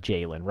proponent of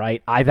Jalen.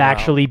 Right, I've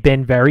actually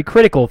been very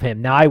critical of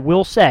him. Now I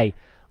will say,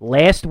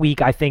 last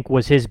week I think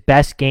was his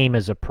best game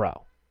as a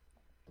pro.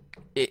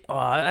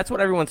 That's what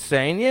everyone's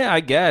saying. Yeah,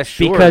 I guess.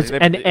 Sure. Because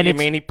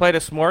he played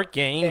a smart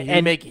game. He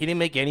didn't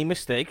make any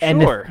mistakes.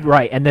 And sure.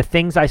 Right, and the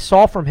things I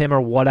saw from him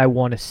are what I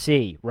want to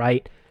see.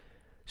 Right.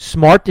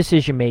 smart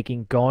decision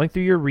making, going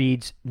through your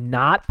reads,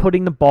 not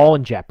putting the ball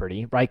in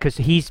jeopardy, right? Because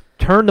he's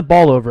turned the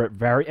ball over at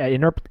very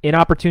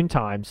inopportune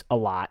times a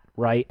lot,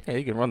 right? Yeah,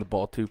 he can run the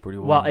ball too pretty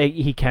well. Well,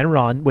 he can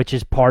run, which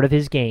is part of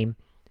his game,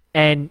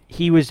 and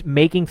he was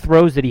making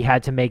throws that he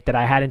had to make that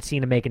I hadn't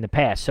seen him make in the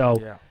past. So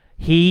Yeah.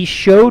 he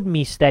showed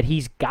me that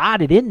he's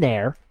got it in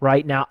there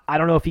right now. I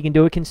don't know if he can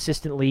do it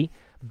consistently,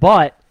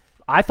 but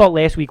I thought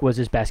last week was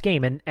his best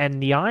game.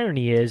 And the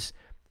irony is,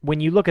 when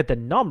you look at the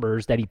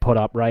numbers that he put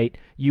up, right,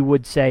 you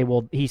would say,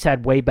 well, he's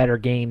had way better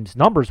games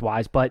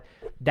numbers-wise, but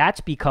that's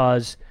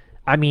because,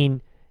 I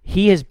mean,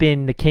 he has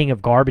been the king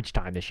of garbage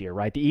time this year,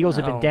 right? The Eagles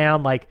have been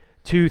down like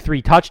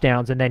 2-3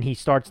 touchdowns, and then he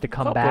starts to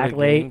come back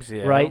late, games,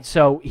 yeah. right?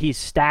 So his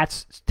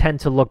stats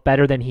tend to look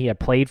better than he had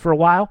played for a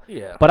while.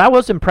 Yeah. But I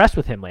was impressed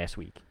with him last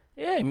week.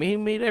 Yeah, I mean, he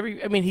made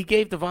every. I mean, he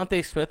gave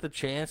Devontae Smith a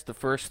chance the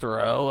first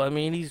throw. I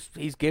mean,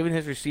 he's giving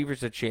his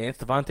receivers a chance.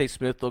 Devontae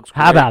Smith looks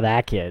great. How about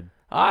that kid?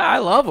 I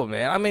love him,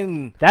 man. I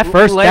mean, That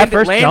first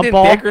Landon jump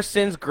ball,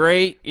 Dickerson's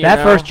great. that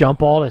know? first jump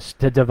ball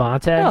to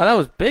Devontae. No, that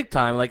was big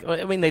time. Like,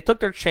 I mean, they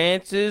took their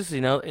chances,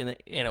 and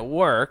it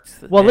worked.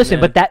 Well, And listen,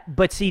 then-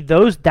 but see,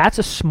 that's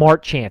a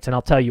smart chance, and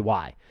I'll tell you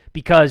why.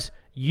 Because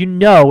in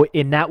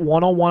that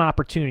one-on-one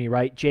opportunity,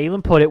 right?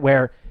 Jalen put it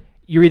where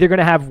you're either going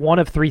to have one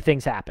of three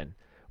things happen: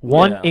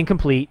 one, Yeah.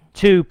 incomplete;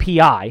 two,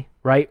 PI,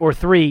 right? Or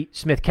three,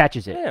 Smith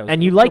catches it, Yeah, it was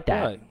and a you good like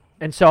that. play.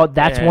 And so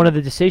that's And- one of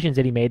the decisions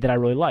that he made that I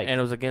really like. and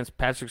it was against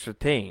Patrick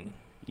Surtain.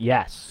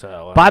 Yes.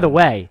 So, By the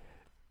way,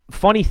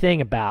 funny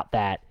thing about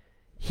that,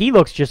 he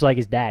looks just like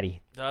his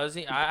daddy. does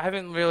he? I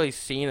haven't really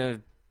seen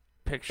a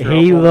picture.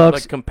 He of him,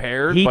 looks- like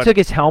compared. He but, took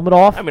his helmet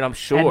off. I mean, I'm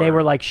sure. And they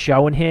were like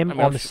showing him I mean,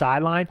 on I'm the su-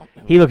 sideline.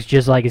 He looks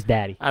just like his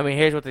daddy. I mean,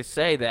 here's what they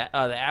say: that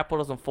the apple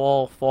doesn't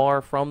fall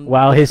far from.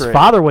 Well, the his tree.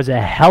 father was a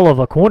hell of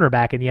a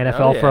cornerback in the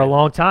NFL for yeah. a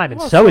long time, and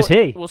Well, so is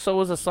he. Well, so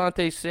was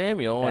Asante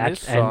Samuel and his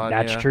That's, son. and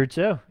that's you know. true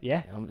too.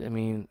 Yeah. I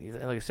mean,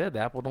 like I said, the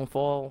apple don't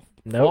fall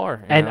Nope. far.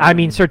 you And know? I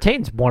mean,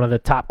 Surtain's one of the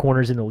top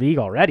corners in the league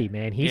already,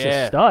 man. He's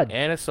yeah, a stud.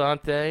 And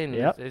Asante, and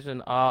Yep.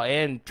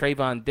 and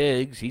Trayvon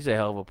Diggs, he's a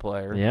hell of a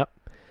player. Yep.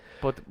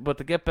 But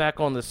to get back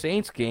on the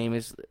Saints game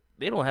is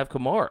they don't have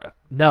Kamara.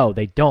 No,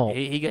 they don't.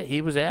 He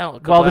was out. A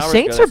couple Well, the hours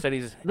Saints ago. are. They said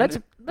he's-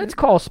 Let's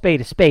call a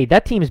spade a spade.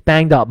 That team's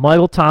banged up.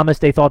 Michael Thomas,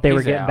 they thought they were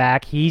He's getting out.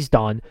 back. He's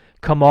done.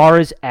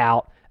 Kamara's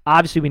out.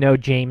 Obviously, we know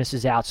Jameis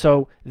is out.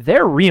 So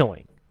they're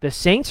reeling. The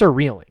Saints are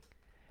reeling.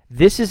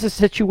 This is a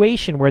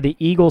situation where the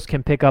Eagles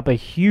can pick up a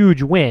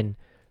huge win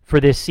for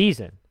this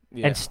season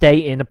Yeah. and stay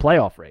in the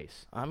playoff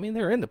race. I mean,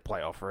 they're in the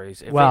playoff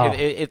race. Well-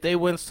 If they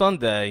win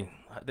Sunday,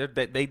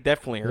 they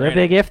definitely are. They're a in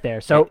big it. if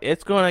there. So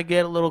It's going to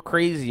get a little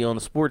crazy on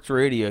the sports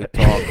radio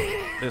talk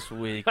this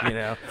week.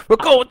 We're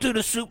going to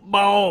the Super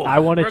Bowl. I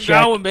wanna We're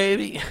check- going,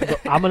 baby.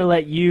 I'm going to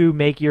let you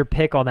make your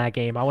pick on that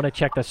game. I want to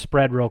check the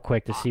spread real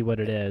quick to see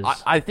what it is.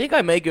 I think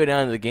I may go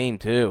down to the game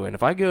too, and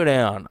if I go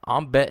down,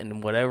 I'm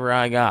betting whatever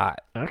I got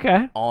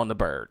Okay. on the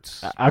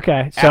Birds.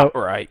 Okay. So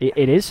Outright.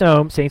 it is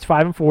home. Saints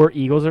 5-4.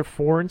 Eagles are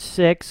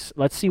 4-6.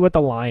 Let's see what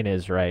the line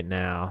is right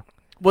now.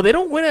 Well, they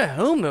don't win at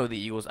home though. The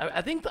Eagles.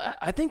 I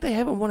think they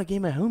haven't won a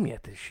game at home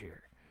yet this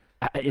year.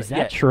 Is that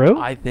Yeah, true?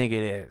 I think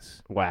it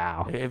is.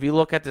 Wow. If you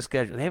look at the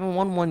schedule, they haven't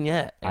won one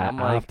yet. And I'm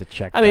I'll like, have to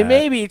check. I mean, that.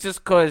 maybe it's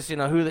just because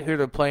who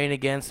they're playing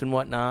against and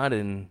whatnot,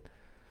 and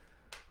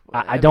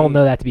I don't mean,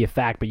 know that to be a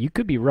fact, but you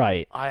could be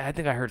right. I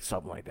think I heard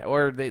something like that,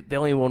 or they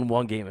only won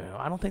one game at home.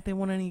 I don't think they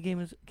won any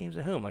games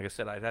at home. Like I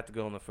said, I'd have to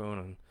go on the phone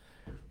and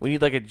we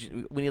need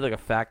like a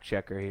fact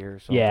checker here. Or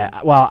something.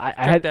 Yeah. Well, I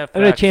had that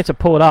a fact. chance to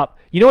pull it up.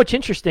 You know what's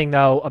interesting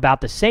though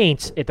about the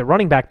Saints at the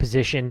running back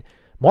position?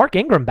 Mark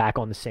Ingram back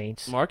on the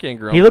Saints. Mark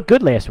Ingram. He looked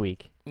good last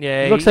week.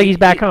 Yeah, He looks like he's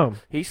back home.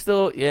 He's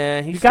still,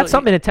 yeah, He's got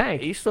something in the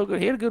tank. He's still good.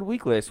 He had a good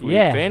week last week,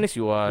 Yeah. fantasy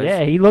wise.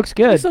 Yeah, he looks He's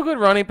good. still good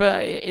running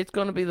back. It's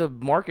going to be the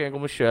Mark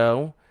Ingram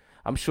show.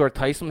 I'm sure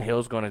Tyson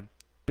Hill's going to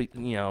be,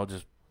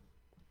 just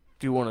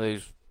do one of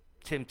those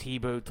Tim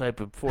Tebow type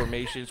of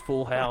formations,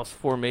 full house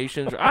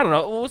formations. I don't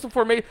know what's the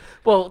formation.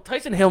 Well,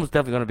 Tyson Hill's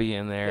definitely going to be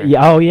in there.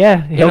 Yeah. Oh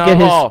yeah.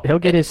 know, He'll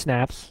get his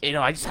snaps.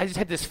 I just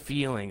had this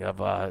feeling of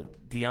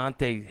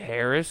Deontay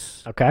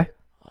Harris. Okay.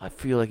 I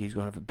feel like he's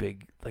going to have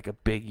a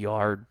big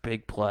yard,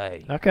 big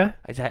play. Okay.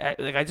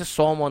 I just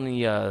saw him on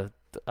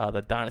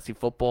the Dynasty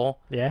Football.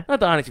 Yeah. Not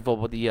Dynasty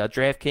Football, the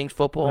DraftKings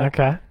Football.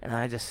 Okay. And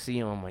I just see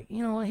him. I'm like,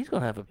 you know what? He's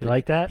gonna have a You big,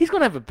 like that? He's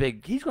gonna have a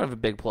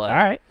big play. All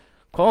right.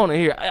 Calling it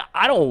here.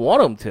 I don't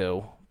want him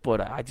to,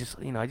 but I just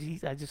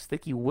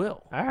think he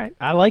will. All right.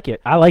 I like it.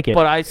 I like it.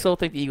 But I still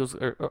think the Eagles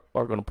are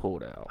gonna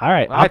pull it out. All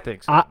right. I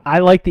think so. I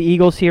like the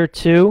Eagles here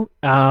too.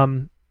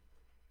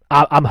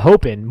 I'm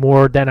hoping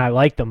more than I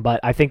like them, but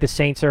I think the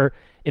Saints are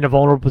in a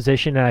vulnerable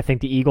position, and I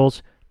think the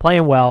Eagles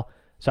playing well.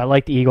 So I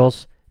like the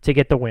Eagles to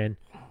get the win.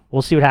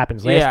 We'll see what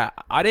happens. Yeah,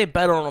 I didn't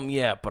bet on them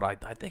yet, but I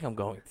think I'm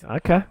going to.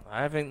 Okay.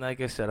 I haven't, like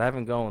I said, I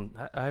haven't done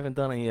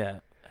it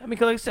yet. I mean,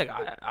 'cause like I said,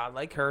 I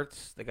like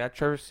Hurts. They got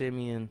Trevor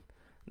Siemian,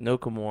 no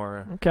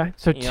Kimura. Okay.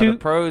 So The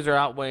pros are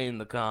outweighing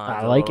the cons.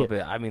 I a like little it.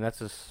 bit. I mean, that's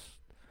just.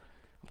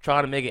 I'm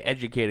trying to make an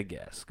educated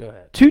guess. Go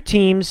ahead. two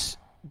teams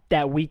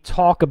that we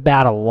talk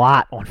about a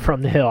lot on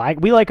From the Hill.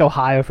 We like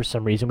Ohio for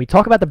some reason. We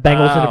talk about the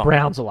Bengals and the Oh.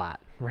 Browns a lot,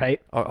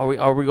 right?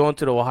 Are we going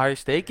to the Ohio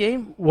State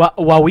game?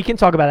 Well, we can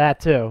talk about that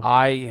too.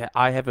 I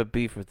have a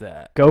beef with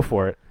that. Go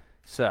for it.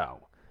 So,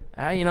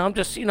 I'm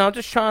just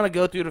trying to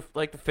go through the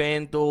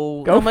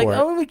FanDuel. Go I'm like, for it.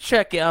 oh, let me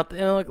check out.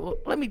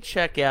 Let me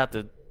check out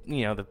the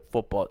the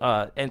football,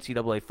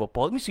 NCAA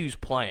football. Let me see who's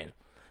playing.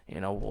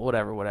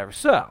 Whatever.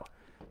 So,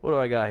 what do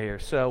I got here?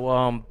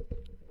 So,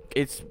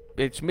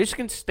 it's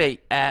Michigan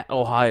State at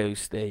Ohio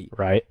State.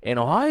 Right. And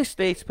Ohio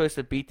State's supposed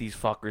to beat these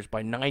fuckers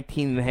by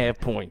 19.5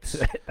 points.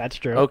 That's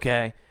true.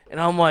 Okay. And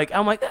I'm like,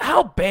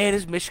 how bad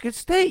is Michigan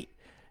State?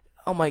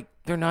 I'm like,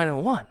 they're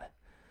 9-1.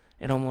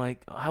 And I'm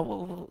like,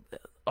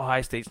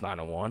 Ohio State's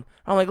 9-1.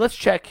 I'm like, let's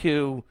check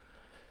who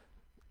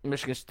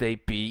Michigan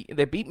State beat.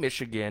 They beat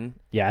Michigan.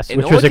 Yes, And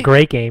which the was a only-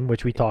 great game,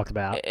 which we talked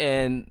about.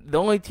 And the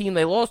only team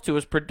they lost to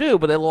was Purdue,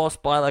 but they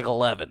lost by like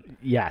 11.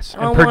 Yes,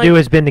 I'm and Purdue like-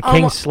 has been the I'm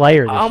King like-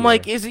 Slayer this I'm year.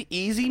 like, is it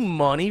easy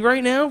money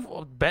right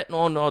now? Betting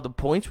on all the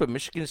points with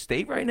Michigan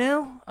State right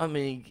now? I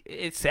mean,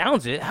 it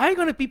sounds it. How are you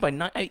going to beat by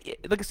 9?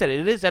 Like I said,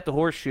 it is at the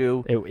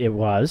Horseshoe, it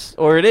was.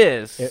 or it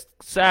is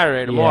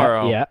Saturday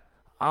tomorrow. Yeah.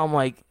 I'm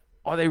like,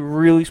 are they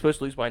really supposed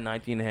to lose by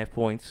 19.5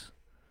 points?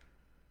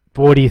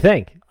 But what do you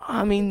think?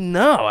 I mean,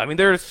 no. I mean,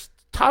 they're a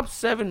top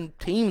 7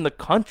 team in the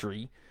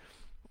country.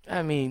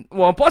 I mean,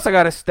 well, plus I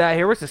got a stat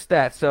here. What's the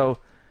stat? So,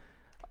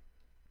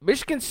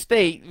 Michigan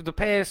State, the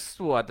past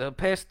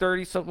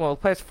 30 something, well,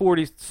 past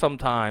 40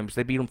 sometimes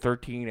they beat them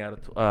 13 out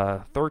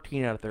of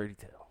 32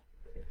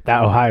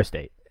 That Ohio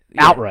State.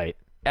 Yeah. Outright.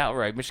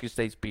 outright. Michigan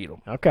State's beat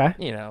them. Okay.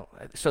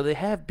 So they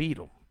have beat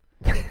them.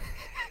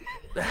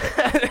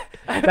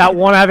 About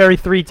 1 out of every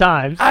 3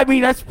 times. I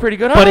mean, that's pretty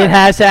good. But it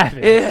has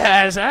happened. It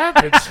has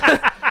happened.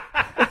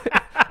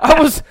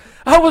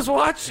 I was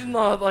watching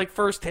like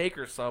First Take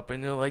or something.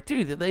 And they're like,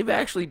 dude, they've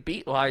actually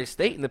beat Ohio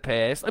State in the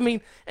past. I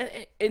mean,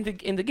 and to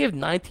give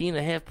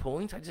 19.5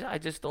 points, I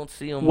just don't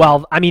see them.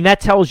 Well, I mean, that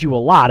tells you a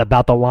lot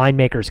about the line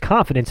maker's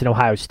confidence in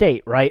Ohio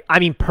State, right? I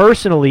mean,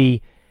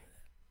 personally,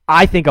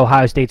 I think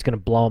Ohio State's going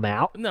to blow them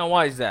out. No,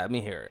 why is that? Let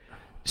me hear it.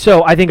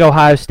 So I think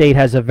Ohio State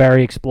has a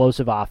very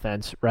explosive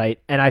offense, right?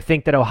 And I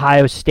think that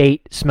Ohio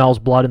State smells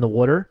blood in the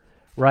water,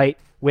 right?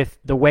 With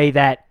the way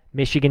that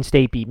Michigan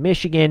State beat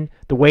Michigan,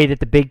 the way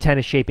that the Big Ten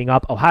is shaping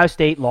up. Ohio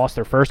State lost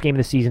their first game of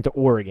the season to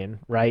Oregon,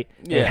 right?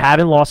 They Yeah.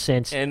 haven't lost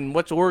since. And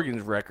what's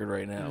Oregon's record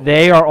right now?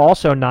 They are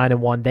also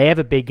 9-1. They have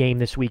a big game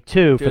this week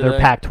too for Do their they?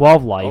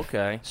 Pac-12 life.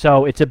 Okay.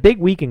 So it's a big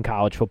week in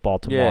college football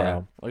Yeah.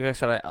 tomorrow. Like I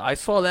said, I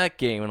saw that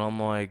game and I'm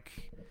like,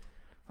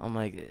 I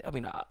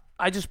mean,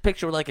 I just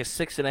picture like a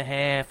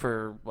 6.5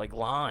 or like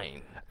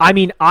line. I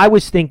mean, I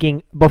was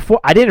thinking before.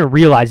 I didn't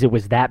realize it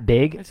was that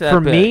big. It's that For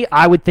me, big.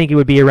 I would think it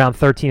would be around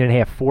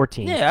 13.5,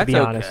 14. Yeah, to that's be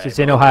honest, okay, it's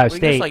in but Ohio like,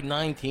 State. It's like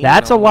 19.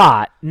 That's a I'm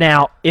lot.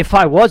 Now, if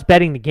I was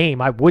betting the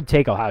game, I would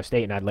take Ohio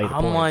State and I'd lay the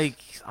I'm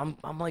points. like,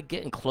 I'm like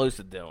getting close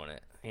to doing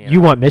it.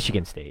 You want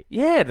Michigan State?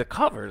 Yeah, to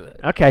cover it.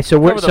 Okay, so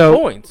we're Cover the so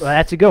points. well,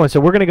 that's a good one.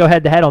 So we're gonna go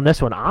head to head on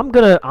this one. I'm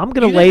gonna You lay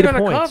think the you're gonna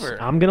points.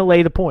 cover? I'm gonna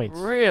lay the points.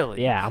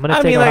 Really? Yeah, I'm gonna I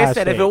take mean, like Ohio I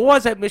said, State. if it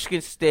was at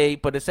Michigan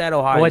State, but it's at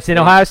Ohio Well, it's State. in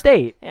Ohio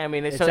State. Yeah, I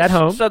mean, It's at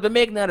home. So they're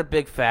making that a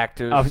big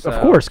factor. Of so,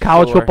 course,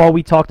 college sure. football.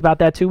 We talked about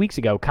that 2 weeks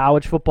ago.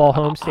 College football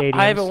home stadiums.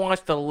 I haven't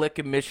watched a lick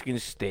of Michigan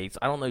State's.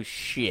 I don't know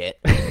shit.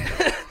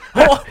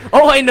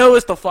 all I know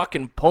is the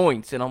fucking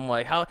points, and I'm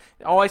like, how?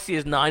 All I see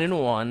is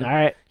 9-1. All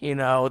right.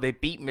 They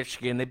beat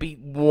Michigan. They beat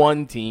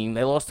one team.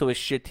 They lost to a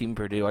shit team,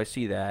 Purdue. I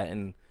see that,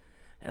 and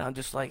I'm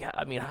just like,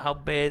 I mean, how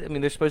bad? I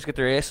mean, they're supposed to get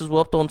their asses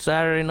whooped on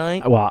Saturday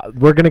night Well,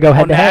 we're gonna go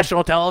head on to head.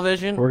 national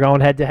television. We're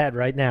going head to head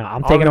right now.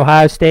 I'm All taking right.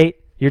 Ohio State.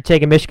 You're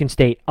taking Michigan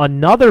State.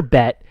 Another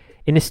bet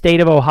in the state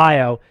of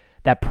Ohio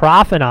that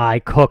Prof and I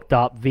cooked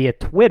up via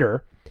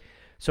Twitter.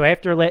 So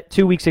after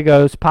 2 weeks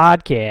ago's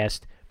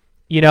podcast,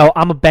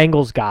 I'm a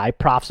Bengals guy.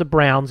 Prof's a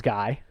Browns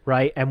guy,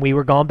 right? And we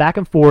were going back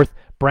and forth.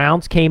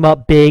 Browns came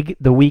up big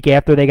the week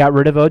after they got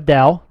rid of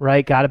Odell,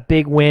 right? Got a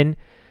big win.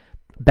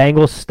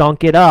 Bengals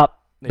stunk it up.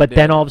 But did.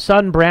 then all of a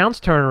sudden, Browns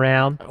turn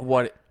around.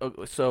 What?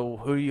 So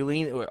who you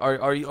lean?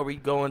 Are we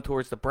going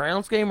towards the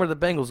Browns game or the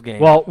Bengals game?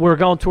 Well, we're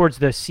going towards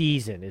the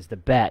season is the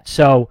bet.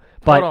 So,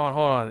 but hold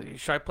on.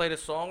 Should I play the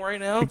song right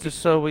now? Just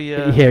so we.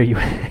 here you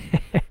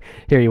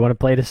want to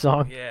play the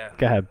song? Yeah.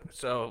 Go ahead.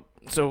 So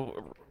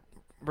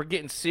we're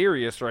getting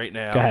serious right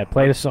now. Go ahead.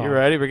 Play the song. You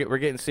ready? We're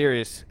getting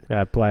serious. Go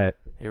ahead. Play it.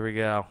 Here we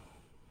go.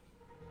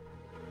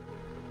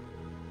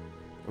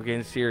 We're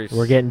getting serious.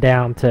 We're getting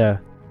down to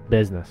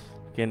business.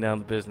 Getting down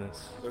to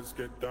business. Let's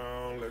get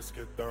down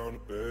to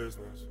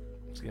business.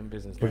 Let's get in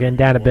business. We're getting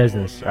down to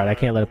business. All right, I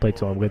can't let it play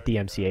too long. We'll get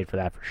DMCA'd for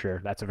that for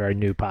sure. That's a very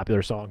new,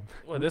 popular song.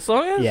 What this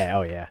song is? Yeah.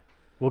 Oh yeah.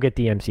 We'll get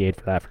DMCA'd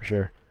for that for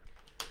sure.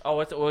 Oh,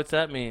 what's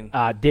that mean?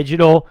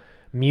 Digital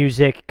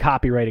music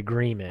copyright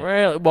agreement.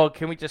 Really? Well,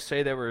 can we just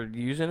say that we're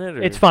using it?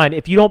 Or? It's fine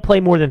if you don't play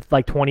more than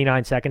like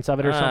 29 seconds of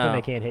it or something. Oh.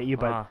 They can't hit you,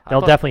 but I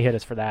they'll thought- definitely hit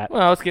us for that.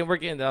 Well, we're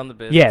getting down to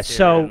business. Yeah, here,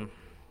 so- and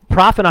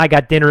Prof and I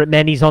got dinner at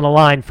Mendy's on the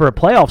line for a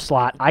playoff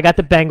slot. I got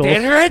the Bengals.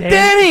 Dinner at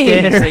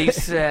Denny's, they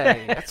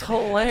say. That's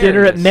hilarious.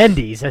 Dinner at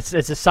Mendy's. It's a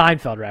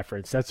Seinfeld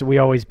reference. That's we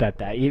always bet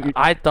that.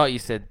 I thought you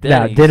said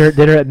No, Denny's.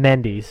 dinner at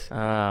Mendy's.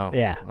 Oh,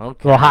 Yeah,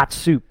 okay. a little hot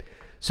soup.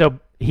 So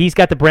he's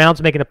got the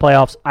Browns making the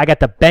playoffs. I got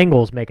the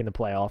Bengals making the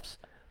playoffs.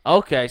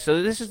 Okay,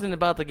 so this isn't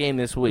about the game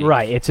this week.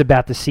 Right, it's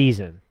about the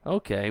season.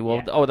 Okay,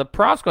 well, Yeah. the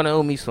prof's going to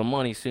owe me some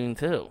money soon,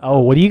 too. Oh,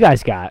 what do you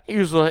guys got?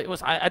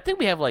 I think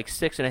we have like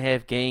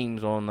 6.5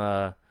 games on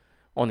the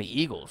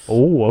Eagles.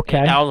 Oh, okay.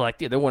 And I was like,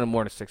 yeah, they're winning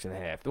more than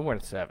 6.5. They're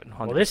winning 7. 100%.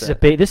 Well, this is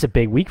a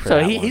big week for So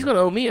that he's one. going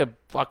to owe me a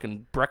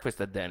fucking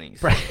breakfast at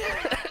Denny's.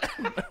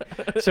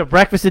 So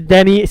breakfast at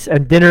Denny's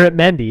and dinner at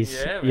Mendy's.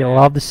 Yeah, You'll man.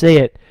 love to see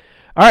it.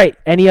 All right,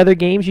 any other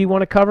games you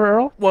want to cover,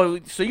 Earl? Well,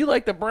 so you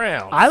like the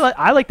Browns?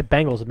 I like the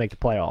Bengals to make the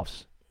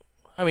playoffs.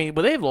 I mean,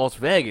 but they have Las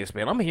Vegas,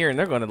 man. I'm hearing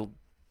they're going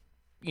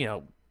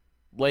to,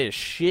 lay a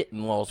shit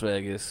in Las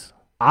Vegas.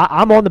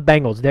 I'm on the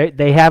Bengals.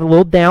 They have a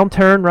little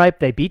downturn, right?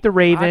 They beat the I think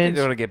Ravens.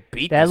 they're going to get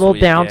beat. That this little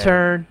weekend.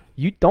 downturn.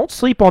 You don't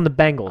sleep on the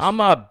Bengals. I'm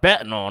not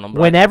betting on them.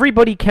 When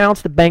everybody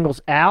counts the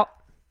Bengals out,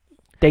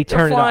 they they're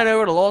turn it flying up.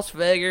 over to Las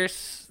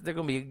Vegas, they're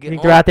going to be getting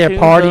Think they're out there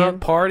tuned partying? up,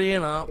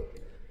 partying up.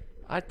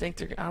 I think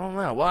they're. I don't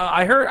know. Well,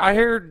 I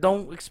heard.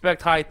 Don't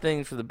expect high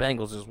things for the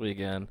Bengals this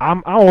weekend.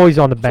 I'm always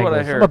on the That's what I Bengals.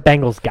 I'm heard. a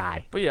Bengals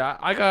guy. But yeah,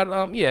 I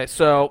got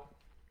So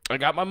I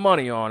got my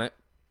money on it.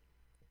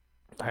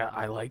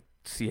 I like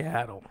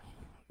Seattle,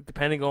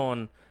 depending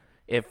on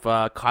if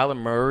Kyler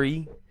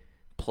Murray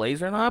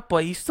plays or not.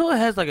 But he still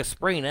has like a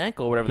sprained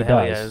ankle, or whatever the He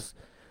hell he does. has.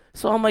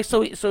 So I'm like,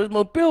 so his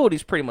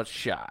mobility's pretty much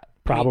shot.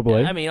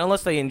 Probably. I mean,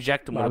 unless they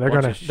inject him Well, with they're a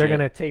bunch gonna of shit. they're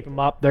gonna tape him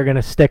up. They're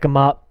gonna stick him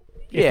up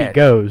if Yeah. he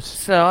goes.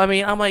 So I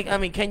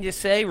mean, can you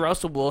say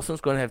Russell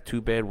Wilson's going to have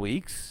 2 bad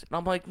weeks? And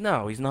I'm like,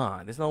 no, he's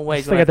not. There's no way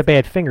he's Still going got the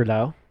bad finger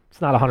though.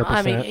 It's not 100%.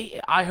 I mean,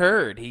 I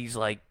heard he's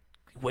like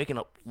waking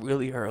up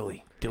really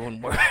early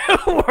doing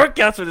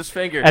workouts with his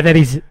finger. and then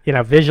he's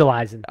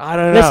visualizing. I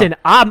don't know. Listen,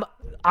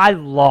 I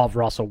love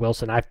Russell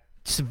Wilson. I've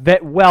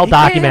well he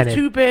can't documented. have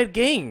 2 bad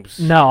games.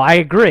 No, I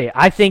agree.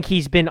 I think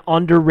he's been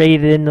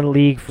underrated in the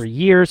league for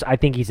years. I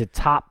think he's a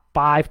top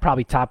 5,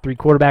 probably top 3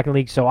 quarterback in the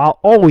league. So I'll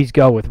always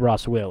go with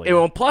Russ Willie. And,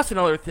 well, plus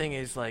another thing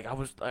is like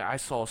I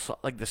saw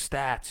like the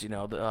stats.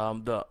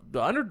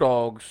 The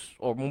underdogs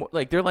or more,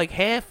 like they're like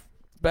half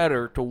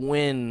better to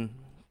win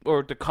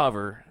or to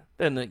cover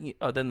than the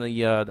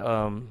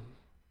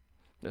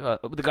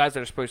guys that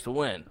are supposed to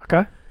win.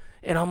 Okay.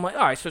 And I'm like,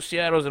 all right, so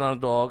Seattle's an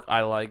underdog.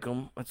 I like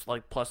them. It's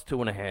like plus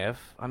 2.5.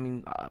 I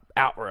mean,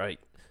 outright.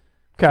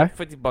 Okay.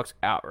 $50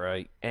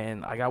 outright.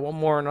 And I got one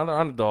more, another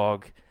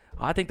underdog.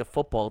 I think the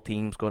football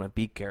team's going to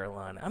beat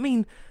Carolina. I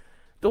mean,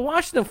 the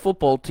Washington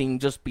football team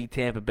just beat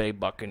Tampa Bay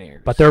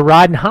Buccaneers. But they're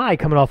riding high,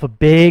 coming off a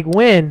big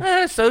win.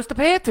 So's the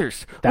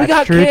Panthers. That's we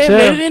got true, Cam too.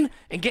 Newton,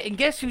 and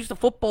guess who's the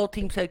football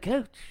team's head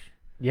coach?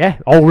 Yeah,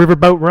 old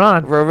Riverboat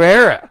Ron.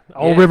 Rivera.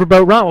 Old Yeah.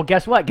 Riverboat Ron. Well,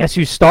 guess what? Guess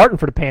who's starting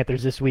for the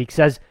Panthers this week?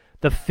 Says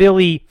the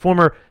Philly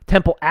former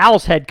Temple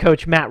Owls head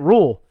coach Matt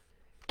Rule.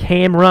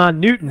 Cameron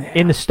Newton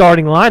in the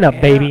starting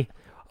lineup, baby.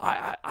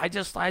 I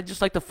just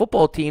like the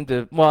football team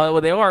to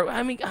they are.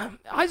 I mean,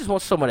 I just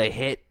want someone to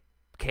hit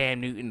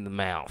Cam Newton in the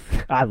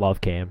mouth. I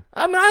love Cam.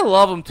 I mean, I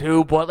love him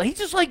too, but like, he's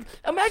just like,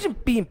 imagine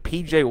being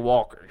PJ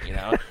Walker.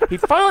 He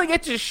finally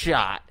gets his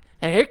shot,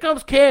 and here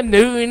comes Cam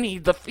Newton.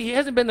 He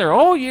hasn't been there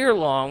all year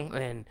long,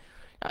 and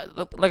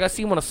like I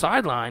see him on the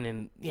sideline,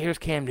 and here's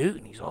Cam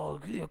Newton. He's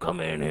all, come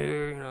in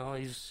here.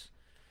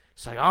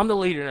 It's like, I'm the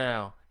leader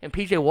now. And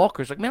PJ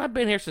Walker's like, man, I've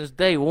been here since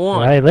day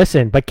one. Right,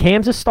 listen, but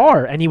Cam's a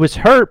star, and he was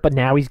hurt, but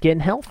now he's getting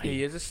healthy.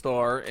 He is a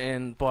star,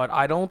 but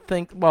I don't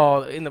think.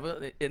 Well, in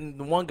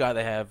the one guy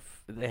they have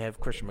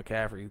Christian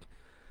McCaffrey,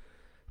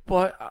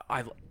 but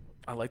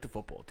I like the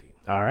football team.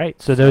 All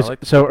right, so like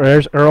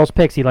Earl's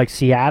picks. He likes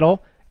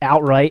Seattle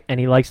outright,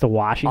 and he likes the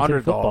Washington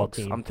football Underdogs.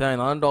 team. I'm telling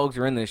you, underdogs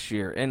are in this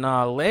year. And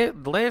the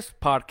last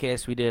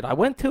podcast we did, I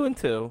went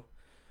 2-2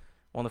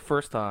 on the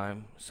first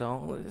time,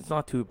 so it's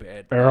not too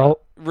bad. Earl,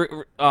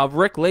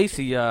 Rick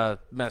Lacey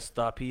messed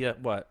up. He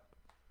what?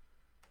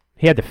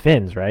 he had the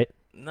Finns, right?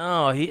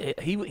 No,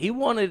 he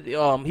wanted.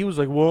 He was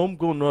like, well, I'm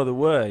going another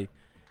way.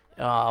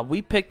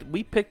 We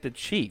picked the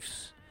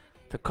Chiefs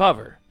to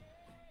cover,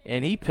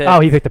 and he picked. Oh,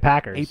 he picked the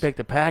Packers. He picked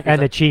the Packers,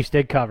 and the Chiefs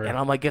did cover. and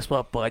I'm like, guess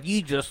what, bud?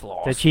 You just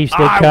lost. The Chiefs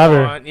did I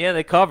cover. won. Yeah,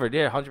 they covered.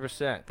 Yeah,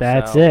 100%.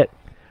 That's So, it.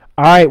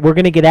 All right, we're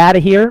going to get out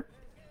of here.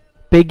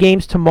 Big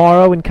games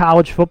tomorrow in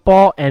college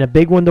football, and a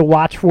big one to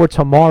watch for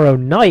tomorrow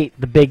night,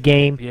 the big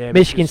game, Yeah,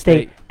 Michigan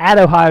State at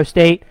Ohio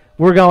State.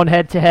 We're going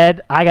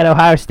head-to-head. I got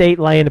Ohio State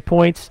laying the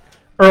points.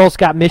 Earl's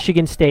got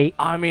Michigan State.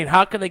 I mean,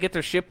 how can they get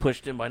their shit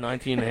pushed in by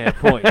 19.5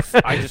 points?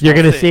 I just You're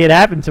don't going to see it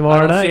happen tomorrow I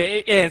don't night. see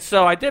it. And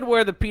so I did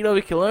wear the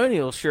PW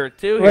Colonial shirt,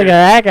 too. Look at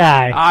that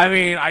guy. I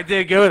mean, I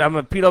did good. I'm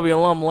a PW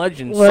alum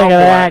legend. Look at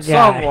that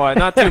guy. Somewhat,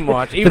 not too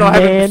much. Even The though I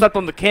haven't man- stepped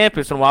on the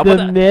campus in a while. The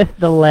But, myth,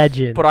 the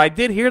legend. but I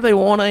did hear they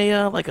won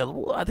I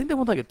think they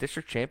won like a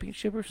district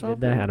championship or Did something.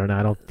 they? I don't know.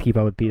 I don't keep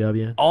up with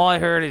PW. All I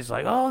heard is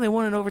like, oh, they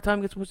won in overtime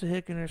against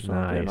Wissahickon or something.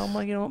 Nice. And I'm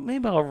like,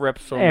 maybe I'll rep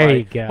some There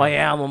you go. my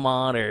alma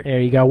mater. There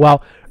you go.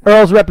 Well,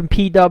 Earl's repping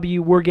PW.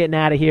 We're getting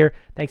out of here.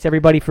 Thanks,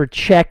 everybody, for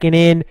checking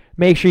in.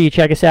 Make sure you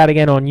check us out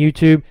again on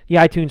YouTube, the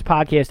iTunes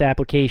podcast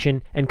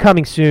application, and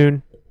coming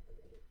soon,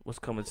 What's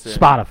coming soon?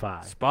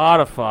 Spotify.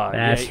 Spotify.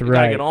 That's you right.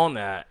 gotta get on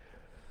that.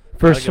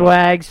 For Gotta get on.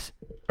 Swags,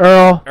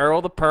 Earl,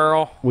 Earl the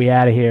Pearl. we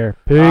out of here.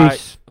 Peace. All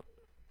right.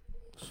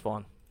 It's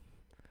fun.